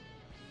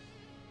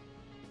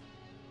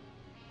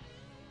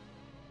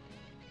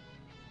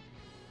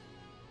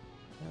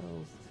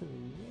 Hells to the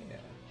yeah.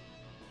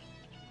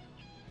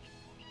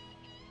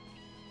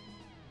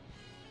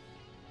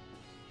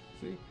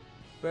 See?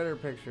 Better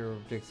picture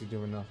of Dixie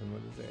doing nothing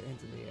with his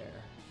hands in the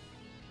air.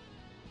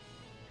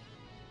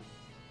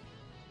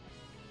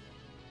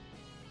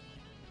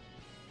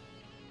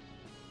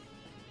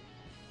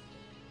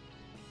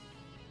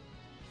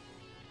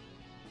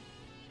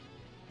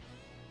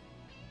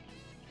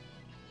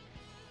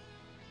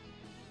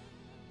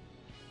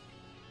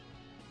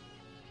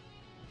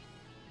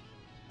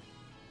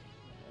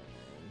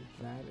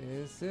 And that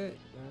is it.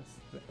 That's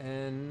the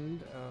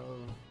end of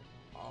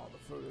all the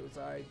photos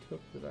I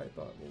took that I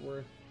thought were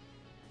worth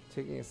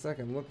taking a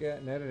second look at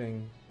and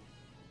editing.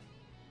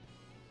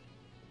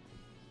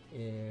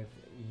 If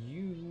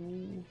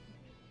you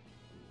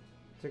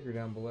ticker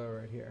down below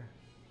right here,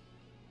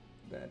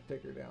 that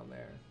ticker down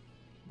there,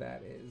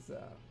 that is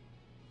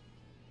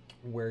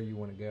where you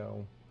want to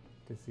go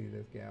to see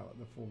this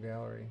the full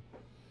gallery.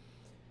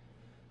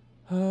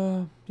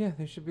 Yeah,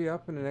 they should be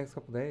up in the next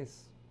couple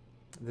days.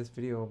 This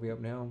video will be up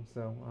now,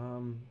 so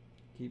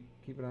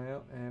keep an eye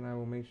out, and I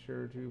will make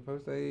sure to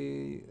post post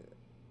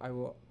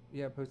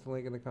a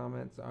link in the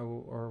comments. I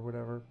will, or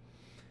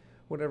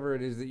whatever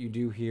it is that you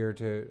do here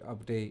to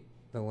update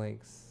the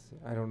links.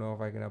 I don't know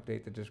if I can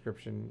update the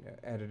description,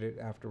 edit it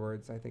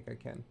afterwards. I think I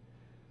can.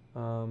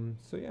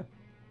 So yeah,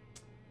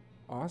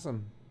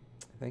 awesome.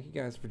 Thank you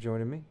guys for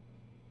joining me,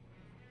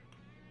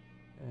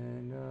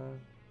 and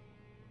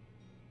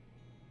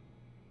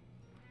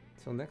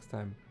till next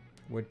time,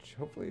 which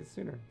hopefully is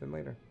sooner than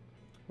later.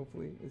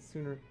 Hopefully is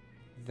sooner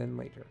than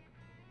later.